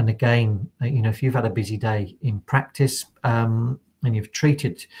 and again, if you've had a busy day in practice and you've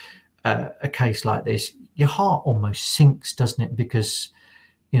treated a case like this, your heart almost sinks, doesn't it? Because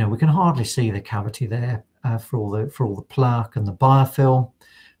we can hardly see the cavity there for all the plaque and the biofilm,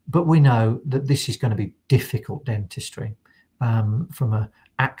 but we know that this is going to be difficult dentistry from an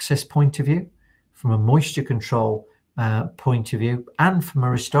access point of view, from a moisture control point of view, and from a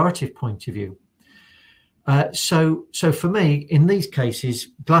restorative point of view. So for me, in these cases,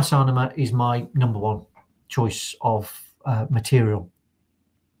 glass ornament is my #1 choice of material.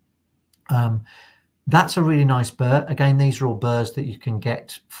 That's a really nice burr. Again, these are all burrs that you can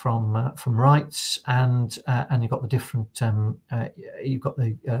get from Wrights, and you've got the different you've got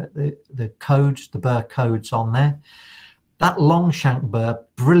the codes, the burr codes on there. That long shank burr,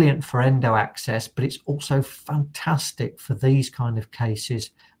 brilliant for endo access, but it's also fantastic for these kind of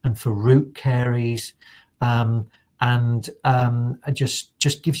cases and for root caries. And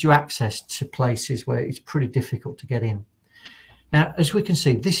just gives you access to places where it's pretty difficult to get in. Now, as we can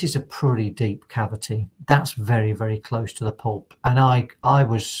see, this is a pretty deep cavity. That's very, very close to the pulp. And I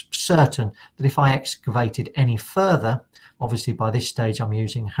was certain that if I excavated any further, obviously by this stage I'm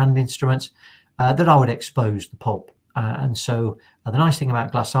using hand instruments, that I would expose the pulp. And so the nice thing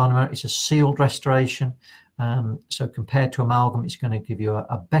about glass armor, it's a sealed restoration. So compared to amalgam, it's going to give you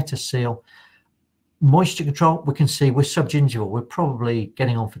a better seal. Moisture control, we can see we're subgingival. We're probably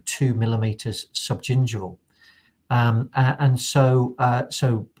getting on for 2 millimeters subgingival. And so,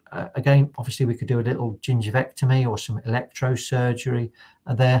 again, obviously we could do a little gingivectomy or some electrosurgery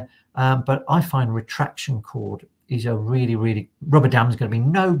there. But I find retraction cord is a really, rubber dam is going to be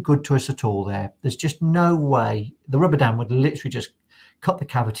no good to us at all there. There's just no way. The rubber dam would literally just cut the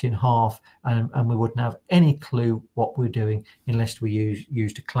cavity in half, and we wouldn't have any clue what we're doing unless we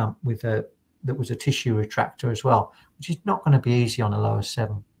used a clamp with that was a tissue retractor as well, which is not going to be easy on a lower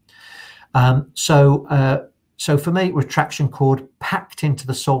 7. So for me, retraction cord packed into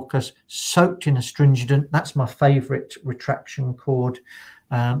the sulcus, soaked in astringent. That's my favorite retraction cord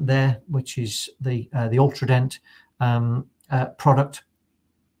there, which is the Ultradent product,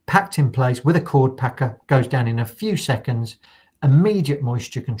 packed in place with a cord packer, goes down in a few seconds. Immediate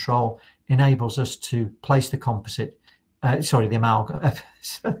moisture control enables us to place the composite, the amalgam.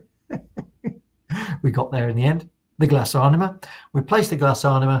 We got there in the end, the glass armor. We place the glass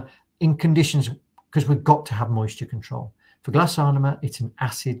armor in conditions, because we've got to have moisture control. For glass armor, it's an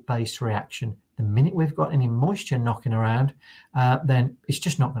acid-base reaction. The minute we've got any moisture knocking around, then it's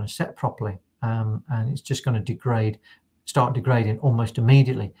just not going to set properly, and it's just going to start degrading almost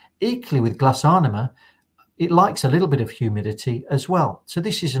immediately. Equally with glass armor, it likes a little bit of humidity as well. So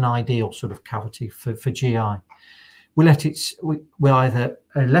this is an ideal sort of cavity for GI. We either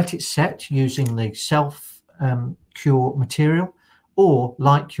let it set using the self-cure material, or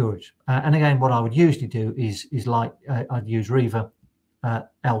light cures. And again, what I would usually do is I'd use Riva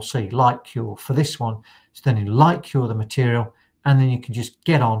LC, light cure, for this one. So then you light cure the material, and then you can just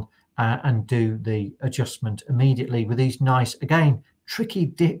get on and do the adjustment immediately with these nice, again,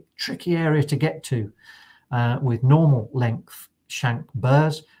 tricky area to get to with normal length shank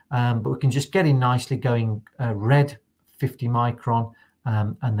burrs. But we can just get in nicely, going red 50 micron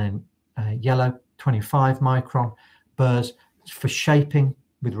and then yellow 25 micron burrs for shaping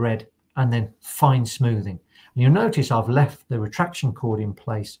with red, and then fine smoothing. And you'll notice I've left the retraction cord in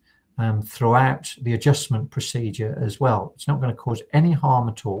place throughout the adjustment procedure as well. It's not going to cause any harm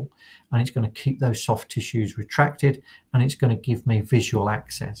at all, and it's going to keep those soft tissues retracted, and it's going to give me visual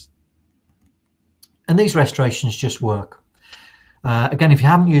access. And these restorations just work. Again, if you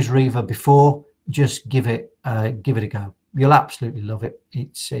haven't used Riva before, just give it a go. You'll absolutely love it.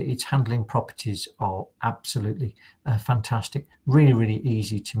 Its handling properties are absolutely fantastic. Really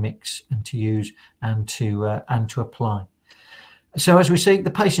easy to mix and to use and to apply. So as we see, the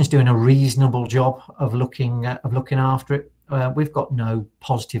patient's doing a reasonable job of looking after it. We've got no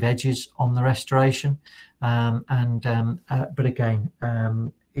positive edges on the restoration, but again,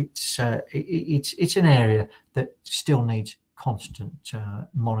 it's an area that still needs constant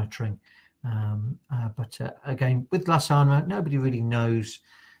monitoring. But again, with glass armor, nobody really knows.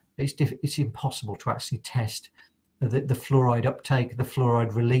 It's impossible to actually test the fluoride uptake, the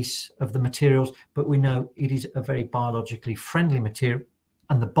fluoride release of the materials, but we know it is a very biologically friendly material,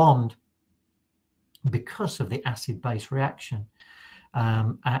 and the bond, because of the acid-base reaction,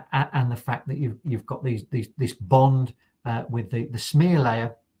 and the fact that you've got this bond with the smear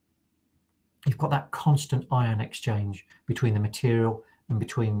layer, you've got that constant ion exchange between the material and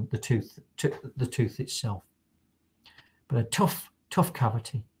between the tooth itself. But a tough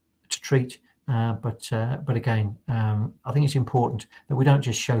cavity to treat. But again, I think it's important that we don't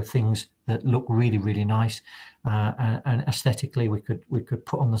just show things that look really nice, and aesthetically we could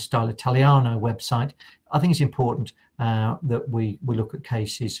put on the Style Italiano website. I think it's important that we look at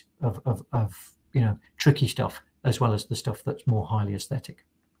cases of tricky stuff as well as the stuff that's more highly aesthetic.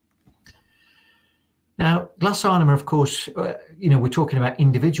 Now, glass armor, of course, we're talking about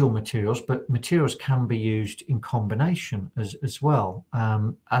individual materials, but materials can be used in combination as well.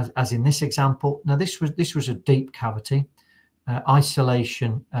 As in this example, now this was a deep cavity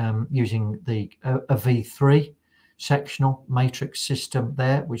isolation using a V3 sectional matrix system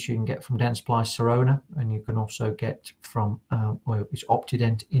there, which you can get from Dentsply Sirona, and you can also get from it's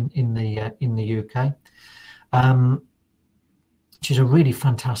Optident in the UK. Which is a really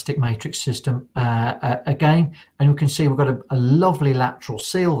fantastic matrix system again, and you can see we've got a lovely lateral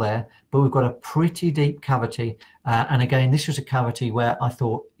seal there, but we've got a pretty deep cavity, and again, this was a cavity where I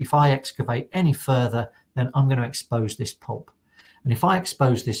thought, if I excavate any further, then I'm going to expose this pulp. And if I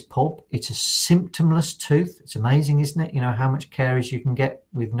expose this pulp, it's a symptomless tooth. It's amazing, isn't it? How much caries you can get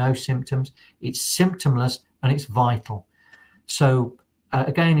with no symptoms. It's symptomless and it's vital. So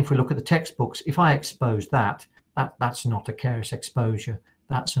again, if we look at the textbooks, if I expose that's not a carious exposure,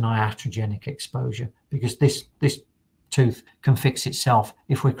 that's an iatrogenic exposure, because this tooth can fix itself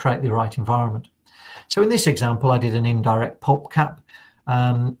if we create the right environment. So in this example, I did an indirect pulp cap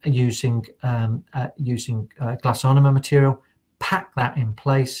using glass ionomer material, pack that in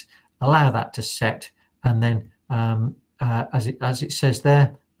place, allow that to set, and then as it says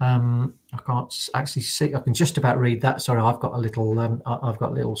there, I can't actually see. I can just about read that. Sorry, I've got a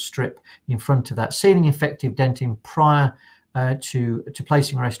little strip in front of that. Sealing effective dentin prior to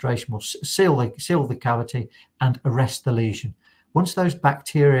placing a restoration will seal the cavity and arrest the lesion. Once those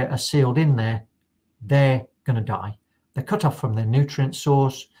bacteria are sealed in there, they're going to die. They're cut off from their nutrient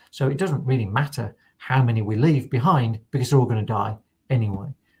source, so it doesn't really matter how many we leave behind because they're all going to die anyway,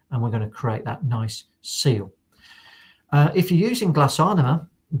 and we're going to create that nice seal. If you're using glass ionomer,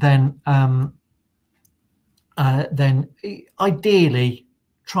 then ideally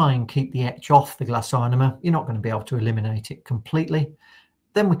try and keep the etch off the glass ionomer. You're not going to be able to eliminate it completely.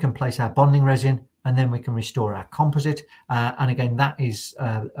 Then we can place our bonding resin, and then we can restore our composite. And again, that is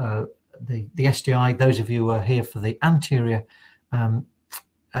the SDI. Those of you who are here for the anterior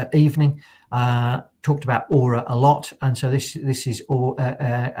evening talked about aura a lot, and so this is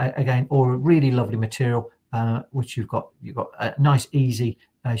again aura, really lovely material, which you've got a nice easy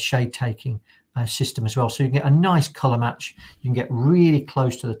shade taking system as well, so you can get a nice color match. You can get really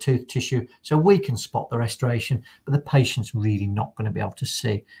close to the tooth tissue, so we can spot the restoration, but the patient's really not going to be able to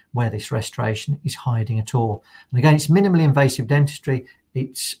see where this restoration is hiding at all. And again, it's minimally invasive dentistry.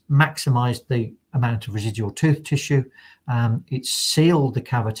 It's maximized the amount of residual tooth tissue, it's sealed the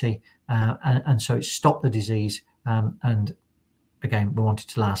cavity, and so it's stopped the disease, and again, we want it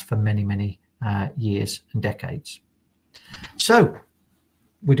to last for many years and decades. So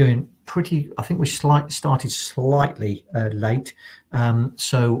we're doing pretty, I think we started slightly late,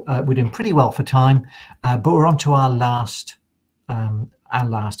 so we're doing pretty well for time, but we're on to our last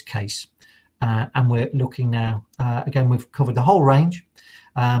case, and we're looking now, again, we've covered the whole range,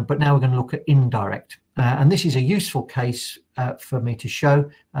 but now we're going to look at indirect, and this is a useful case for me to show,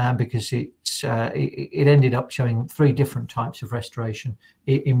 because it ended up showing 3 different types of restoration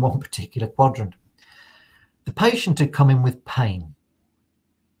in one particular quadrant. The patient had come in with pain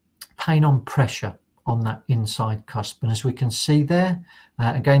on pressure on that inside cusp, and as we can see there,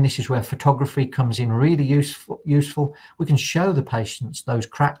 again, this is where photography comes in really useful. We can show the patients those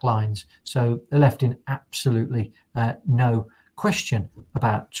crack lines, so they're left in absolutely no question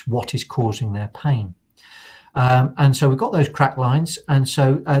about what is causing their pain. And so we've got those crack lines, and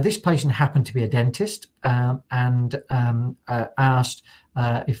so this patient happened to be a dentist, and asked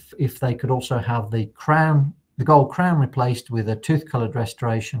if they could also have the gold crown replaced with a tooth coloured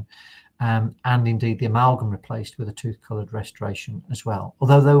restoration, and indeed the amalgam replaced with a tooth coloured restoration as well,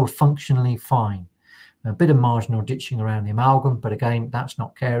 although they were functionally fine. A bit of marginal ditching around the amalgam, but again, that's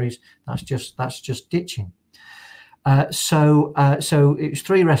not caries, that's just ditching. So it's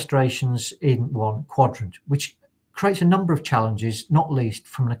 3 restorations in one quadrant, which creates a number of challenges, not least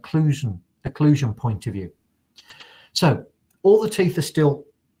from an occlusion point of view. So all the teeth are still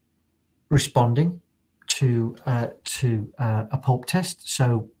responding to a pulp test.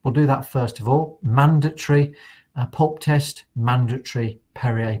 So we'll do that first of all. Mandatory pulp test, mandatory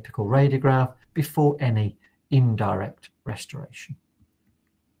periapical radiograph before any indirect restoration.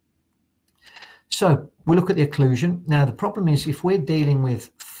 So we look at the occlusion. Now the problem is, if we're dealing with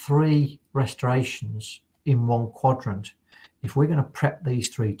 3 restorations in one quadrant, if we're going to prep these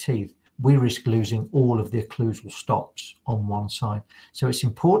 3 teeth, we risk losing all of the occlusal stops on one side. So it's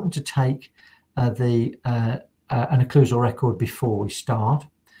important to take an occlusal record before we start,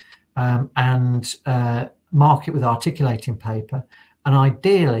 and mark it with articulating paper, and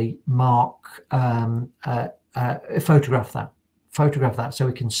ideally photograph that so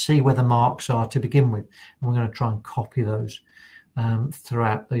we can see where the marks are to begin with, and we're going to try and copy those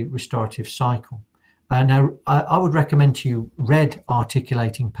throughout the restorative cycle. Now I would recommend to you red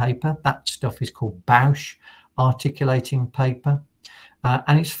articulating paper. That stuff is called Bausch articulating paper,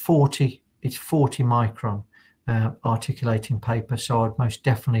 and it's 40 micron articulating paper, so I'd most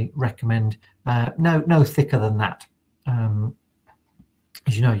definitely recommend no thicker than that.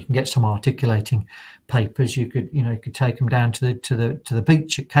 As you know, you can get some articulating papers. You could take them down to the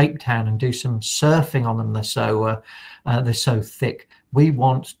beach at Cape Town and do some surfing on them. They're so thick. We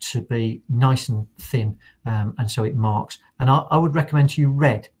want to be nice and thin, and so it marks. And I would recommend to you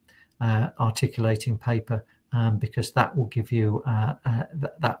red articulating paper, because that will give you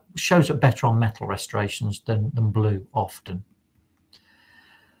that shows up better on metal restorations than blue often.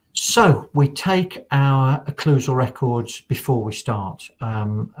 So we take our occlusal records before we start.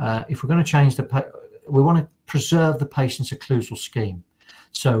 If we're going to change we want to preserve the patient's occlusal scheme.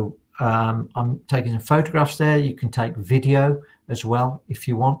 So I'm taking some photographs there. You can take video as well if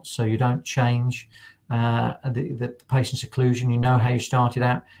you want, so you don't change the patient's occlusion. You know how you started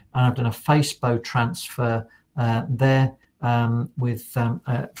out. And I've done a face bow transfer there with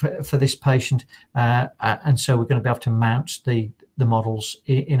for this patient, and so we're going to be able to mount the models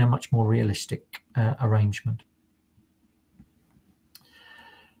in a much more realistic arrangement.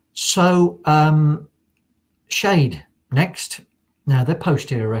 So shade next. Now they're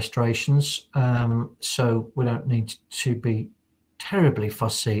posterior restorations, so we don't need to be terribly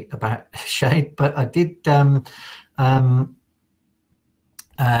fussy about shade, but I did got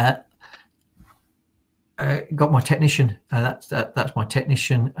my technician, that's my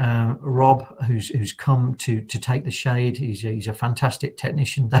technician, Rob, who's come to take the shade. He's a fantastic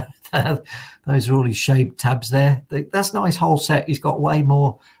technician. Those are all his shade tabs there. That's not his whole set. He's got way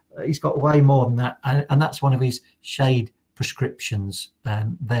more than that, and that's one of his shade prescriptions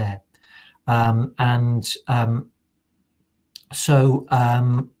there. So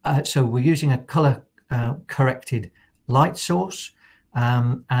we're using a color corrected light source.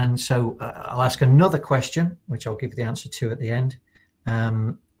 And so I'll ask another question, which I'll give the answer to at the end,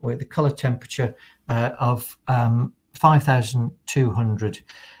 with the color temperature of 5,200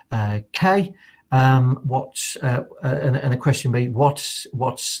 K. And the question be, what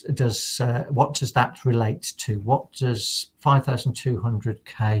does that relate to? What does 5,200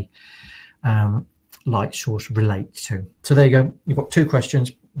 K light source relate to? So there you go. You've got two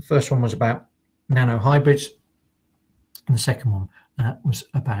questions. The first one was about nano hybrids, and the second one was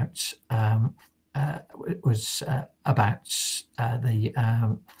about the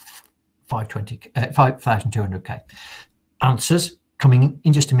 5,200K. Answers coming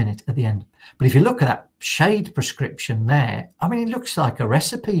in just a minute at the end. But if you look at that shade prescription there, I mean, it looks like a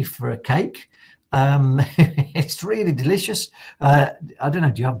recipe for a cake. It's really delicious. I don't know.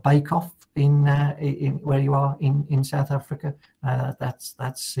 Do you have Bake Off in where you are in South Africa?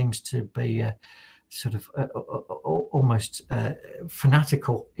 That seems to be sort of almost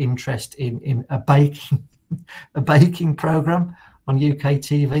fanatical interest in a baking program on UK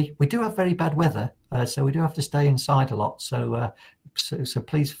TV. We do have very bad weather, so we do have to stay inside a lot. So so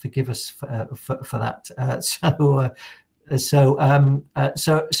please forgive us for that.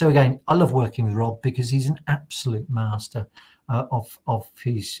 So again, I love working with Rob because he's an absolute master of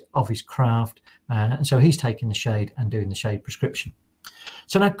his craft, and so he's taking the shade and doing the shade prescription.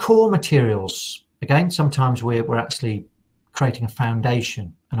 So now core materials. Again, sometimes we're actually creating a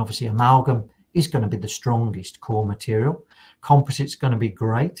foundation, and obviously amalgam is going to be the strongest core material. Composite's going to be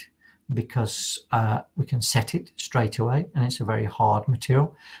great because we can set it straight away, and it's a very hard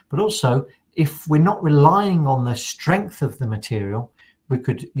material. But also, if we're not relying on the strength of the material, we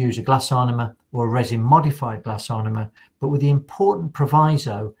could use a glass ionomer or a resin modified glass ionomer, but with the important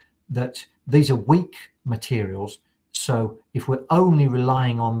proviso that these are weak materials. So if we're only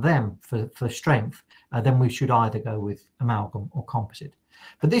relying on them for strength, then we should either go with amalgam or composite.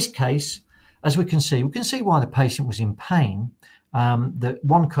 But this case, as we can see why the patient was in pain. That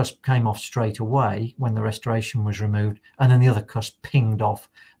one cusp came off straight away when the restoration was removed, and then the other cusp pinged off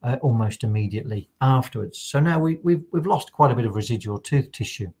almost immediately afterwards. So now we've lost quite a bit of residual tooth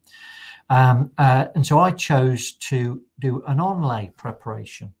tissue. And so I chose to do an onlay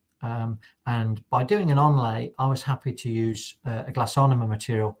preparation. And by doing an onlay, I was happy to use a glass ionomer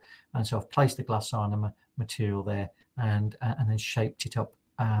material, and so I've placed the glass ionomer material there and then shaped it up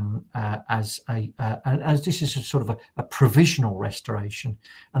as this is a sort of a provisional restoration,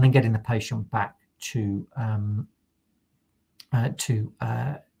 and then getting the patient back to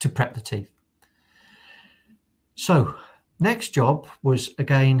prep the teeth. So next job was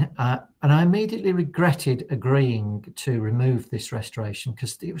again, and I immediately regretted agreeing to remove this restoration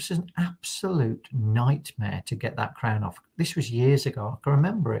because it was an absolute nightmare to get that crown off. This was years ago. I can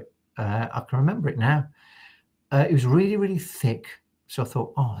remember it. I can remember it now. It was really, really thick. So I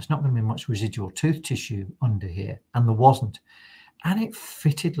thought, oh, there's not going to be much residual tooth tissue under here. And there wasn't. And it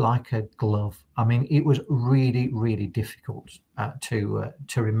fitted like a glove. I mean, it was really, really difficult to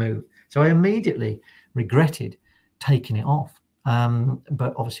remove. So I immediately regretted taking it off.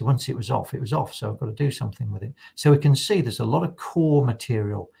 But obviously once it was off, so I've got to do something with it. So we can see there's a lot of core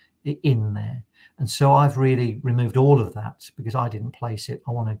material in there, and so I've really removed all of that because I didn't place it.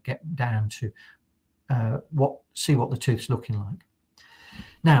 I want to get down to see what the tooth's looking like.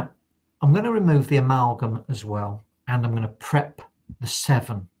 Now I'm going to remove the amalgam as well, and I'm going to prep the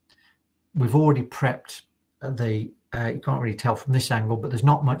 7. We've already prepped the you can't really tell from this angle, but there's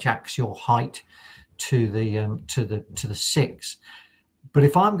not much axial height to the 6. But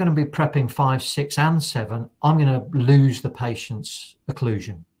if I'm going to be prepping 5, 6 and 7, I'm going to lose the patient's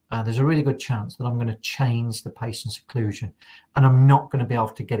occlusion. there's a really good chance that I'm going to change the patient's occlusion, and I'm not going to be able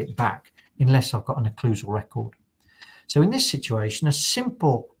to get it back unless I've got an occlusal record. So in this situation, a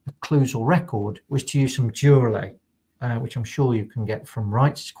simple occlusal record was to use some Duralay, which I'm sure you can get from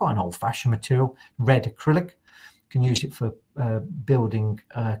Wrights. It's quite an old-fashioned material, red acrylic. You can use it for building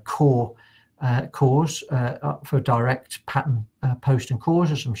cores for direct pattern post and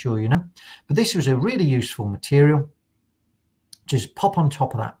cores, as I'm sure you know. But this was a really useful material. Just pop on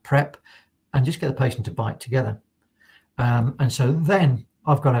top of that prep and just get the patient to bite together. And so then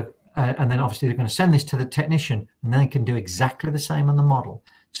I've got to, and then obviously they're going to send this to the technician, and they can do exactly the same on the model.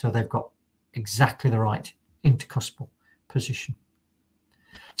 So they've got exactly the right intercuspal position.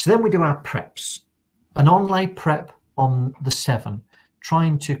 So then we do our preps, an onlay prep on the 7,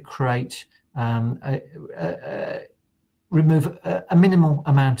 trying to create, remove a minimal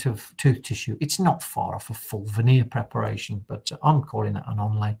amount of tooth tissue. It's not far off a full veneer preparation, but I'm calling that an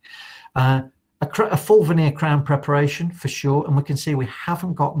onlay. A full veneer crown preparation for sure, and we can see we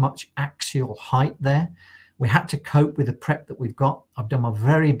haven't got much axial height there. We had to cope with the prep that we've got. I've done my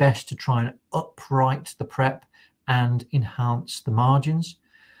very best to try and upright the prep and enhance the margins.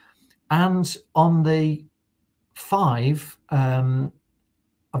 And on the 5, I've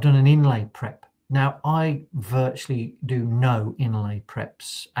done an inlay prep. Now, I virtually do no inlay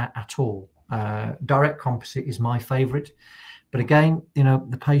preps at all. Direct composite is my favorite. But again, you know,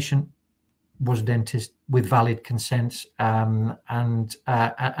 the patient was a dentist with valid consent, and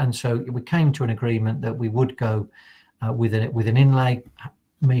so we came to an agreement that we would go with an inlay,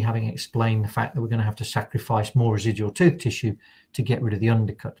 me having explained the fact that we're going to have to sacrifice more residual tooth tissue to get rid of the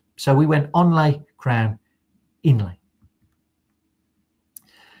undercut. So we went onlay, crown, inlay.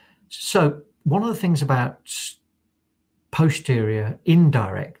 So one of the things about posterior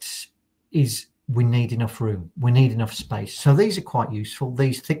indirects is we need enough room, we need enough space. So these are quite useful,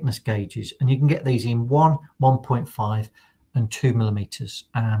 these thickness gauges, and you can get these in 1, 1.5 and 2 millimeters.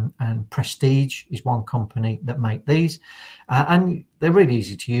 And Prestige is one company that make these, and they're really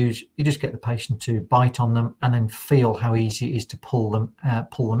easy to use. You just get the patient to bite on them and then feel how easy it is to pull them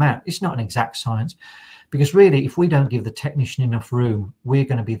out. It's not an exact science, because really, if we don't give the technician enough room, we're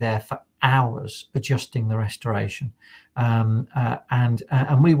going to be there for hours adjusting the restoration, and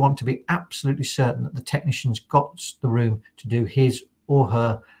we want to be absolutely certain that the technician's got the room to do his or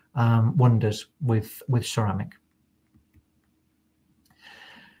her wonders with ceramic.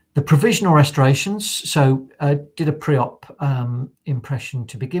 The provisional restorations, so did a pre-op impression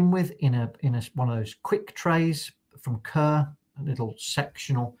to begin with in one of those quick trays from Kerr, a little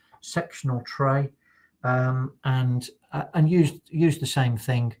sectional tray, and used the same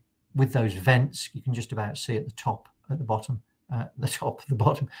thing with those vents. You can just about see at the top, at the bottom,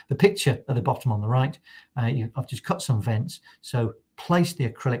 the picture at the bottom on the right. I've just cut some vents, so place the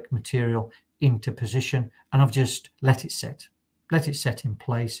acrylic material into position, and I've just let it set in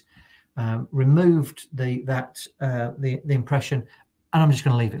place, removed the impression, and I'm just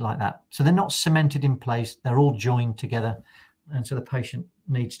going to leave it like that. So they're not cemented in place, they're all joined together, and so the patient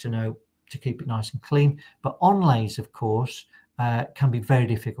needs to know to keep it nice and clean. But onlays, of course, can be very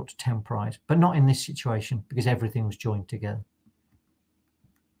difficult to temporize, but not in this situation because everything was joined together.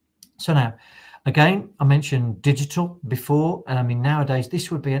 So now, again, I mentioned digital before, and I mean, nowadays, this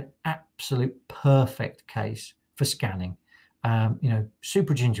would be an absolute perfect case for scanning. You know,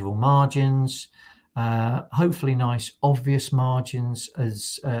 supragingival margins, hopefully nice, obvious margins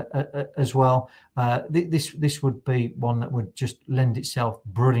as well. This would be one that would just lend itself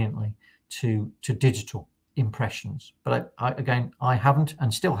brilliantly to digital impressions. But I haven't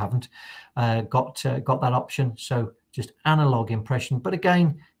and still haven't got that option. So just analog impression, but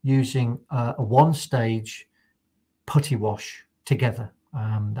again, using a one-stage putty wash together.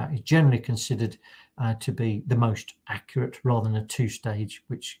 That is generally considered to be the most accurate, rather than a two-stage,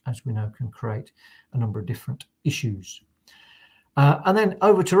 which, as we know, can create a number of different issues. And then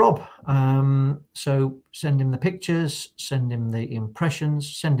over to Rob. So send him the pictures, send him the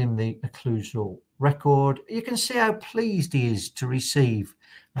impressions, send him the occlusal record. You can see how pleased he is to receive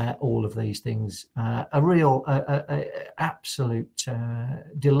all of these things. A real absolute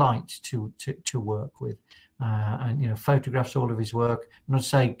delight to work with. And, you know, photographs all of his work. And I'd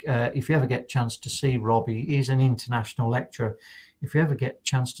say, if you ever get a chance to see Rob, he is an international lecturer. If you ever get a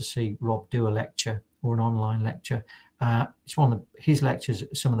chance to see Rob do a lecture or an online lecture, it's one of his lectures,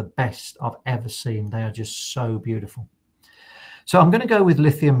 some of the best I've ever seen. They are just so beautiful. So I'm going to go with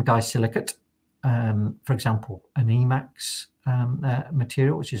lithium disilicate. for example, an Emax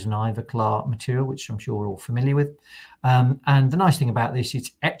material, which is an Ivoclar material, which I'm sure we're all familiar with. And the nice thing about this,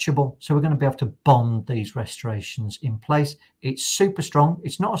 it's etchable, so we're going to be able to bond these restorations in place. It's super strong.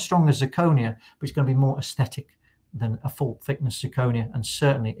 It's not as strong as zirconia, but it's going to be more aesthetic than a full thickness zirconia, and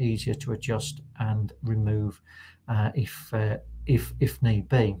certainly easier to adjust and remove if need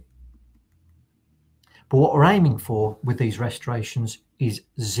be. But what we're aiming for with these restorations is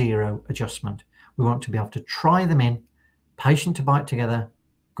zero adjustment. We want to be able to try them in, patient to bite together,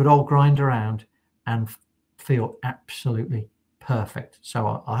 good old grind around, and feel absolutely perfect.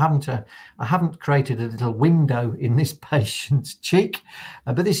 So I haven't created a little window in this patient's cheek,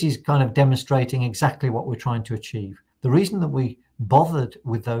 but this is kind of demonstrating exactly what we're trying to achieve. The reason that we bothered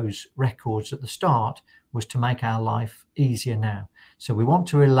with those records at the start was to make our life easier now. So we want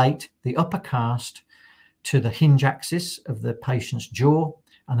to relate the upper cast to the hinge axis of the patient's jaw,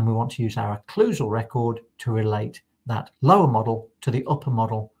 and then we want to use our occlusal record to relate that lower model to the upper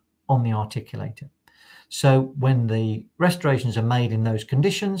model on the articulator. So when the restorations are made in those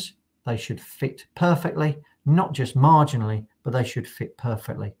conditions, they should fit perfectly, not just marginally, but they should fit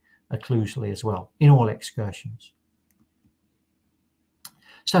perfectly occlusally as well in all excursions.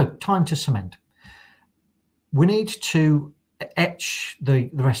 So time to cement. We need to etch the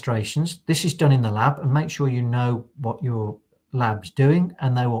restorations. This is done in the lab, and make sure you know what your lab's doing,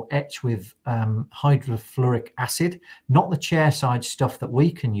 and they will etch with hydrofluoric acid, not the chairside stuff that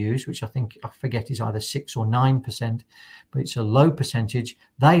we can use, which I forget is either 6 or 9%, but it's a low percentage.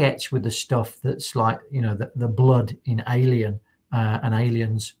 They etch with the stuff that's like, you know, the blood in Alien and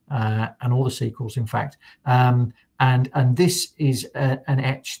Aliens and all the sequels, in fact. And this is an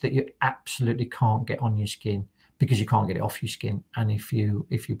etch that you absolutely can't get on your skin, because you can't get it off your skin, and if you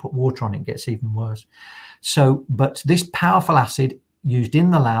put water on it, it gets even worse. So, but this powerful acid used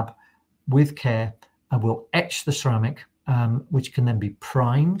in the lab with care will etch the ceramic, which can then be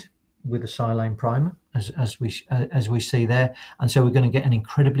primed with a silane primer, as we see there, and so we're going to get an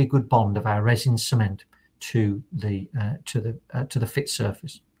incredibly good bond of our resin cement to the fit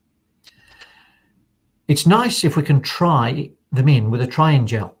surface. It's nice if we can try them in with a try-in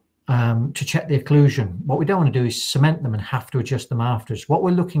gel. To check the occlusion. What we don't want to do is cement them and have to adjust them afterwards. What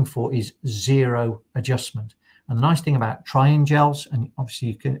we're looking for is zero adjustment. And the nice thing about try-in gels, and obviously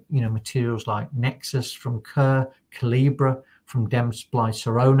you can, you know, materials like Nexus from Kerr, Calibra from Dentsply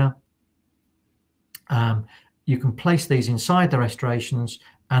Sirona, you can place these inside the restorations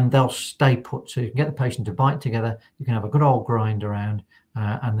and they'll stay put. So you can get the patient to bite together, you can have a good old grind around,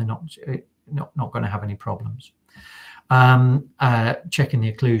 and they're not going to have any problems. Checking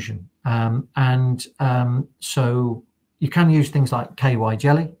the occlusion, so you can use things like KY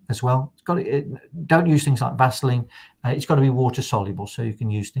jelly as well. Don't use things like Vaseline. It's got to be water soluble, so you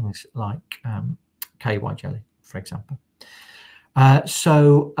can use things like KY jelly, for example.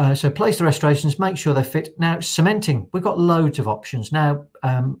 So place the restorations, make sure they fit. Now cementing, we've got loads of options now.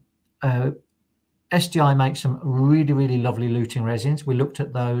 SDI makes some really lovely luting resins. We looked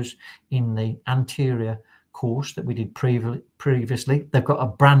at those in the anterior course that we did previously. They've got a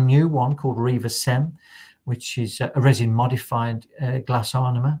brand new one called Riva Sem, which is a resin modified glass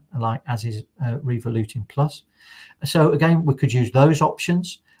armour, like as is Riva Luting Plus. So again, we could use those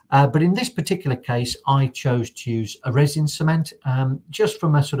options, but in this particular case I chose to use a resin cement, just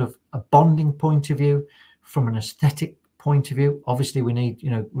from a sort of a bonding point of view, from an aesthetic point of view. Obviously we need,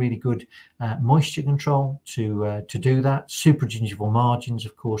 you know, really good moisture control to do that. Supergingival margins,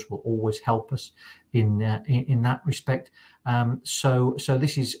 of course, will always help us in that respect. So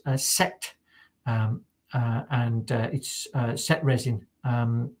this is a set, and it's set resin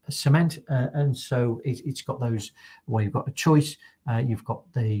cement, and so it's got those where you've got a choice. You've got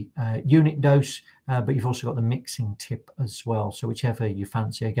the unit dose, but you've also got the mixing tip as well. So whichever you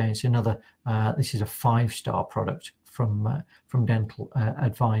fancy. Again, it's another. This is a 5-star product from Dental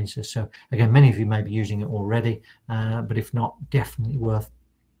Advisor. So again, many of you may be using it already, but if not, definitely worth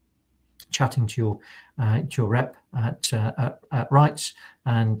chatting to your rep at Wrights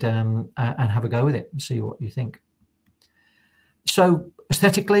and have a go with it and see what you think. So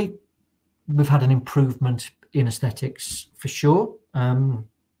aesthetically, we've had an improvement in aesthetics for sure.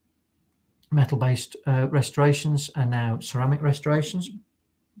 Metal-based restorations and now ceramic restorations.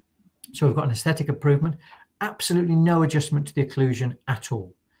 So we've got an aesthetic improvement. Absolutely no adjustment to the occlusion at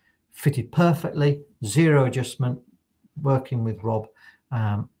all. Fitted perfectly, zero adjustment. Working with Rob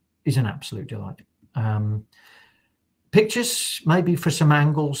is an absolute delight. Pictures, maybe for some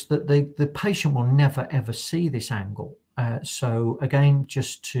angles that the patient will never ever see this angle. So again,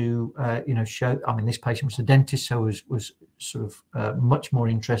 just to you know, show. I mean, this patient was a dentist, so was sort of much more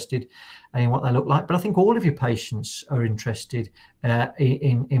interested in what they look like. But I think all of your patients are interested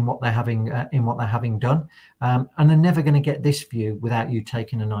in what they're having done, and they're never going to get this view without you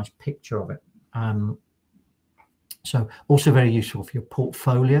taking a nice picture of it. So also very useful for your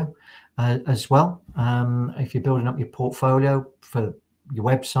portfolio as well. If you're building up your portfolio for your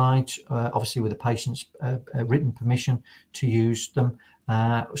website, obviously with the patient's written permission to use them,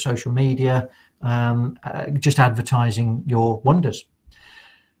 social media, just advertising your wonders.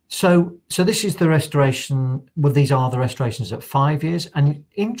 So this is the restoration. Well, these are the restorations at 5 years. And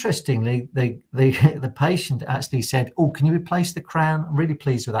interestingly, the patient actually said, "Oh, can you replace the crown? I'm really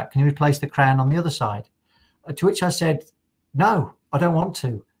pleased with that. Can you replace the crown on the other side?" To which I said, "No, I don't want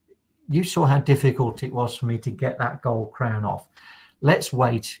to. You saw how difficult it was for me to get that gold crown off. Let's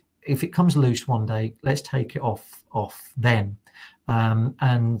wait. If it comes loose one day, let's take it off then."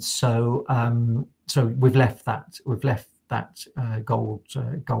 And so we've left that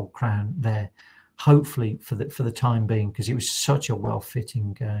gold crown there, hopefully for the time being, because it was such a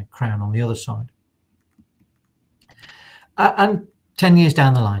well-fitting crown on the other side. And 10 years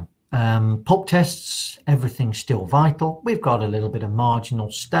down the line, pulp tests, everything's still vital. We've got a little bit of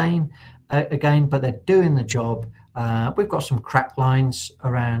marginal stain again, but they're doing the job. We've got some crack lines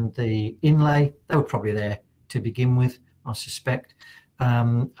around the inlay. They were probably there to begin with, I suspect,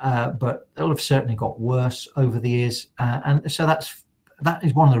 but they'll have certainly got worse over the years. And so that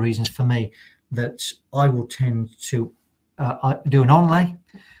is one of the reasons for me that I will tend to do an onlay,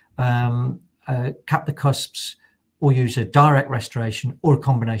 cap the cusps, or use a direct restoration, or a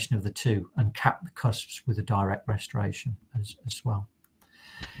combination of the two, and cap the cusps with a direct restoration as well.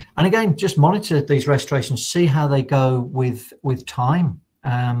 And again, just monitor these restorations, see how they go with time.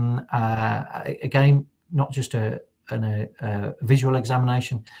 Again, not just a visual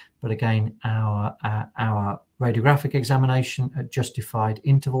examination, but again our radiographic examination at justified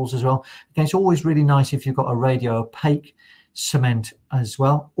intervals as well. Again, it's always really nice if you've got a radio opaque cement as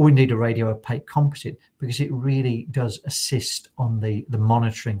well, or indeed a radio opaque composite, because it really does assist on the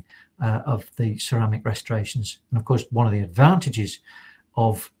monitoring of the ceramic restorations. And of course, one of the advantages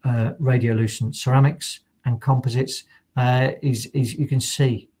of radiolucent ceramics and composites is you can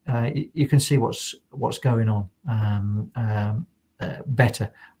see what's going on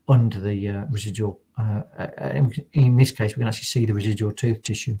better under the residual. In this case, we can actually see the residual tooth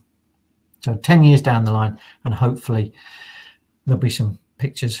tissue. So 10 years down the line, and hopefully there'll be some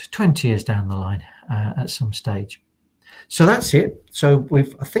pictures 20 years down the line at some stage. So that's it. So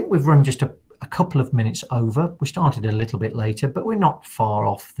I think we've run just a couple of minutes over. We started a little bit later, but we're not far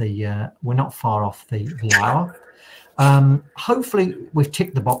off the hour. Hopefully we've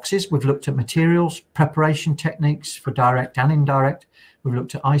ticked the boxes. We've looked at materials, preparation techniques for direct and indirect. We've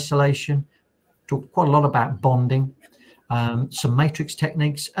looked at isolation, talked quite a lot about bonding, some matrix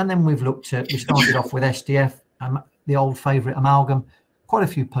techniques, and then we started off with SDF, the old favorite amalgam, quite a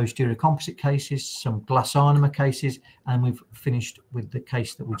few posterior composite cases, some glass armour cases, and we've finished with the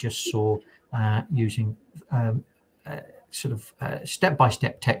case that we just saw using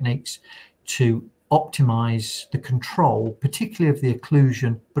step-by-step techniques to optimize the control, particularly of the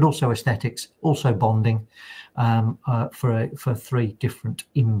occlusion, but also aesthetics, also bonding, for 3 different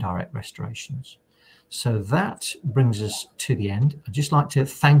indirect restorations. So that brings us to the end. I'd just like to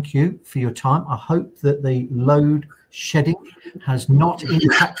thank you for your time. I hope that the load shedding has not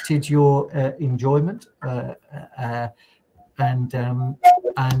impacted your enjoyment, and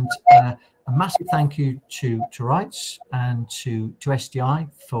a massive thank you to Rights and to SDI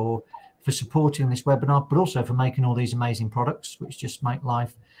for supporting this webinar, but also for making all these amazing products, which just make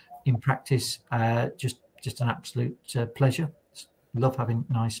life in practice just an absolute pleasure. Love having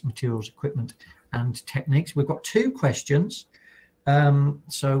nice materials, equipment, and techniques. We've got 2 questions.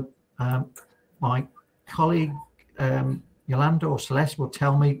 So my colleague Yolanda or Celeste will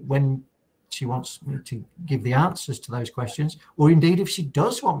tell me when she wants me to give the answers to those questions, or indeed if she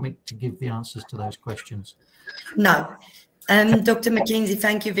does want me to give the answers to those questions. No. Dr. Mackenzie,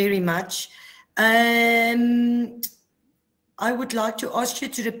 thank you very much. I would like to ask you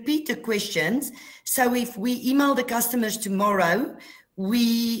to repeat the questions. So if we email the customers tomorrow,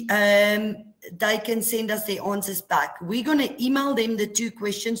 they can send us their answers back. We're going to email them the 2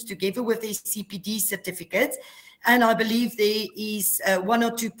 questions together with their CPD certificates. And I believe there is 1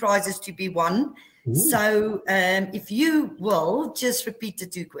 or 2 prizes to be won. Ooh. So if you will, just repeat the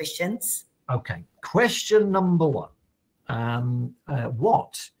 2 questions. Okay. Question number 1.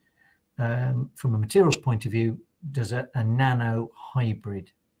 What, from a materials point of view, does a nano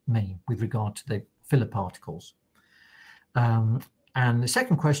hybrid mean with regard to the filler particles? And the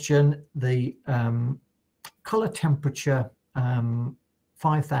second question, the color temperature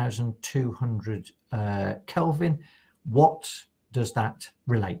 5,200 Kelvin. What does that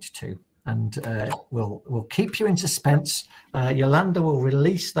relate to? And we'll keep you in suspense. Yolanda will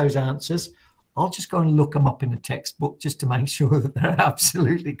release those answers. I'll just go and look them up in the textbook just to make sure that they're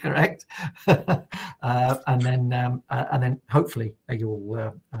absolutely correct. And then hopefully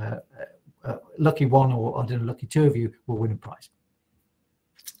you'll lucky one, or I don't know, lucky two of you will win a prize.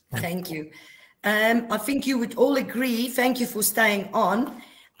 Thank you. I think you would all agree. Thank you for staying on.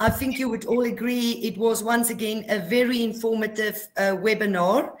 I think you would all agree it was once again a very informative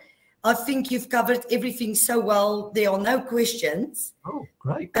webinar. I think you've covered everything so well. There are no questions. Oh,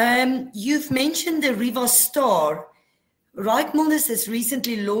 great. You've mentioned the Riva Star. Wright Milners has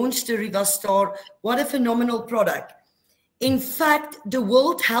recently launched the Riva Star. What a phenomenal product. In fact, the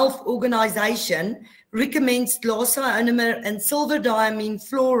World Health Organization recommends glass ionomer and silver diamine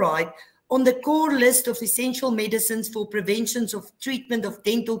fluoride on the core list of essential medicines for prevention of treatment of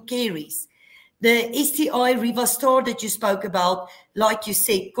dental caries. The STI Riva Star that you spoke about, like you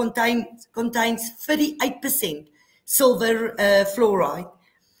said, contains 38% silver fluoride.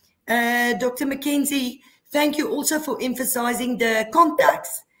 Dr. Mackenzie, thank you also for emphasizing the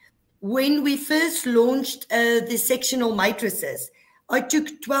contacts. When we first launched the sectional matrices, I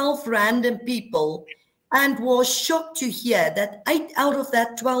took 12 random people and was shocked to hear that 8 out of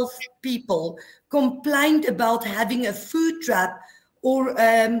that 12 people complained about having a food trap or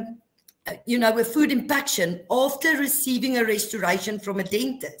a food impaction after receiving a restoration from a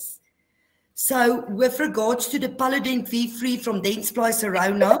dentist. So with regards to the Palodent V3 from Dentsply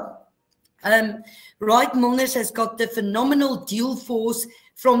Sirona, Wright Milners has got the phenomenal dual force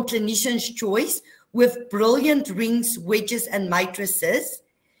from Clinician's Choice with brilliant rings, wedges, and matrices.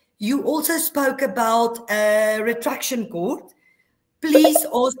 You also spoke about retraction cord. Please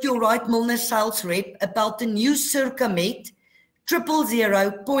ask your Wright Milners sales rep about the new Circamet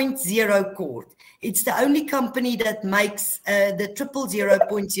 000.0 cord. It's the only company that makes the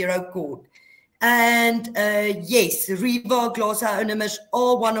 000.0 cord. And yes, Riva glass ionomers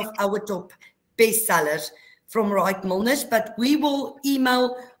are one of our top bestsellers from Wright Milners, but we will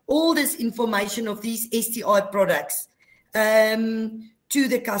email all this information of these STI products to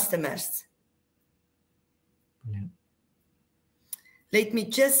the customers. Yeah. Let me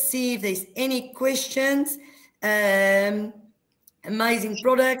just see if there's any questions. Amazing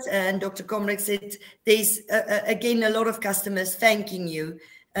products, and Dr. Comrick said there's again a lot of customers thanking you,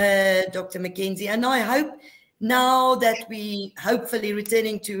 Dr. Mackenzie, and I hope now that we hopefully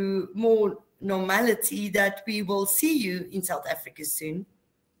returning to more normality that we will see you in South Africa soon.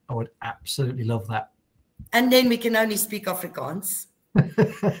 I would absolutely love that. And then we can only speak Afrikaans.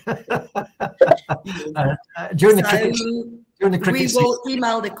 During the cricket we will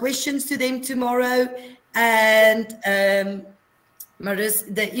email the questions to them tomorrow, and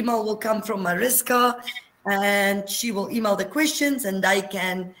the email will come from Mariska, and she will email the questions and they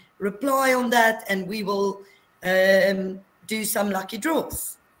can reply on that, and we will do some lucky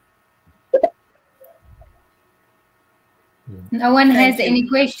draws. No one has any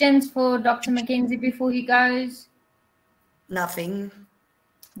questions for Dr. Mackenzie before he goes? Nothing.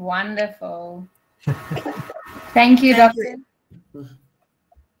 Wonderful. Thank you, Doctor.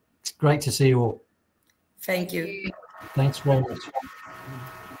 It's great to see you all. Thank you. Thanks very much.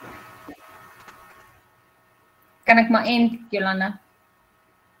 Kan ek maar eind, Yolanda?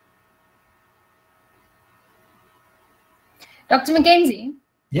 Dr. Mackenzie?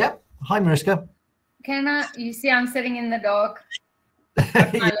 Yep. Hi, Mariska. Can I, you see I'm sitting in the dark.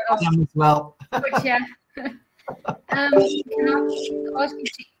 Yeah, as well. Can I ask you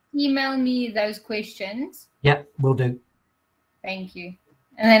to email me those questions? Yeah, will do. Thank you.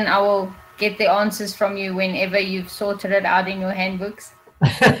 And then I will get the answers from you whenever you've sorted it out in your handbooks.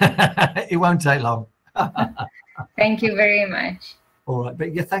 It won't take long. Thank you very much. All right,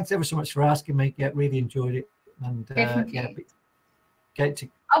 but yeah, thanks ever so much for asking me. Yeah, really enjoyed it, and yeah,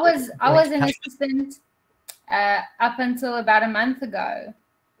 I was an assistant up until about a month ago.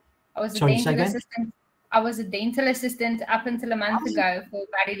 I was a dental assistant. I was a dental assistant up until a month ago for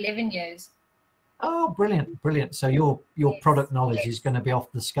about 11 years. Oh, brilliant, brilliant. So your product knowledge is going to be off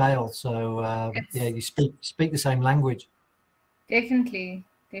the scale. So yeah, you speak the same language. Definitely,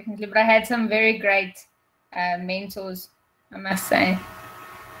 definitely. But I had some very great mentors, I must say.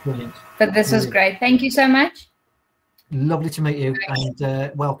 Brilliant. But this was great. Thank you so much. Lovely to meet you,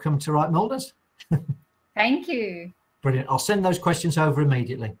 and welcome to Wright Milners. Thank you. Brilliant. I'll send those questions over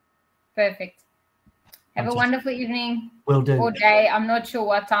immediately. Perfect. Have a wonderful evening. Will do. Or day. I'm not sure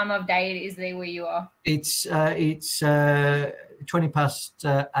what time of day it is there where you are. It's 20 past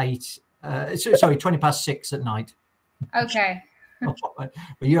 8 sorry, 6:20 at night. Okay. Well,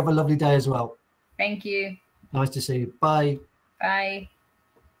 you have a lovely day as well. Thank you. Nice to see you. Bye. Bye.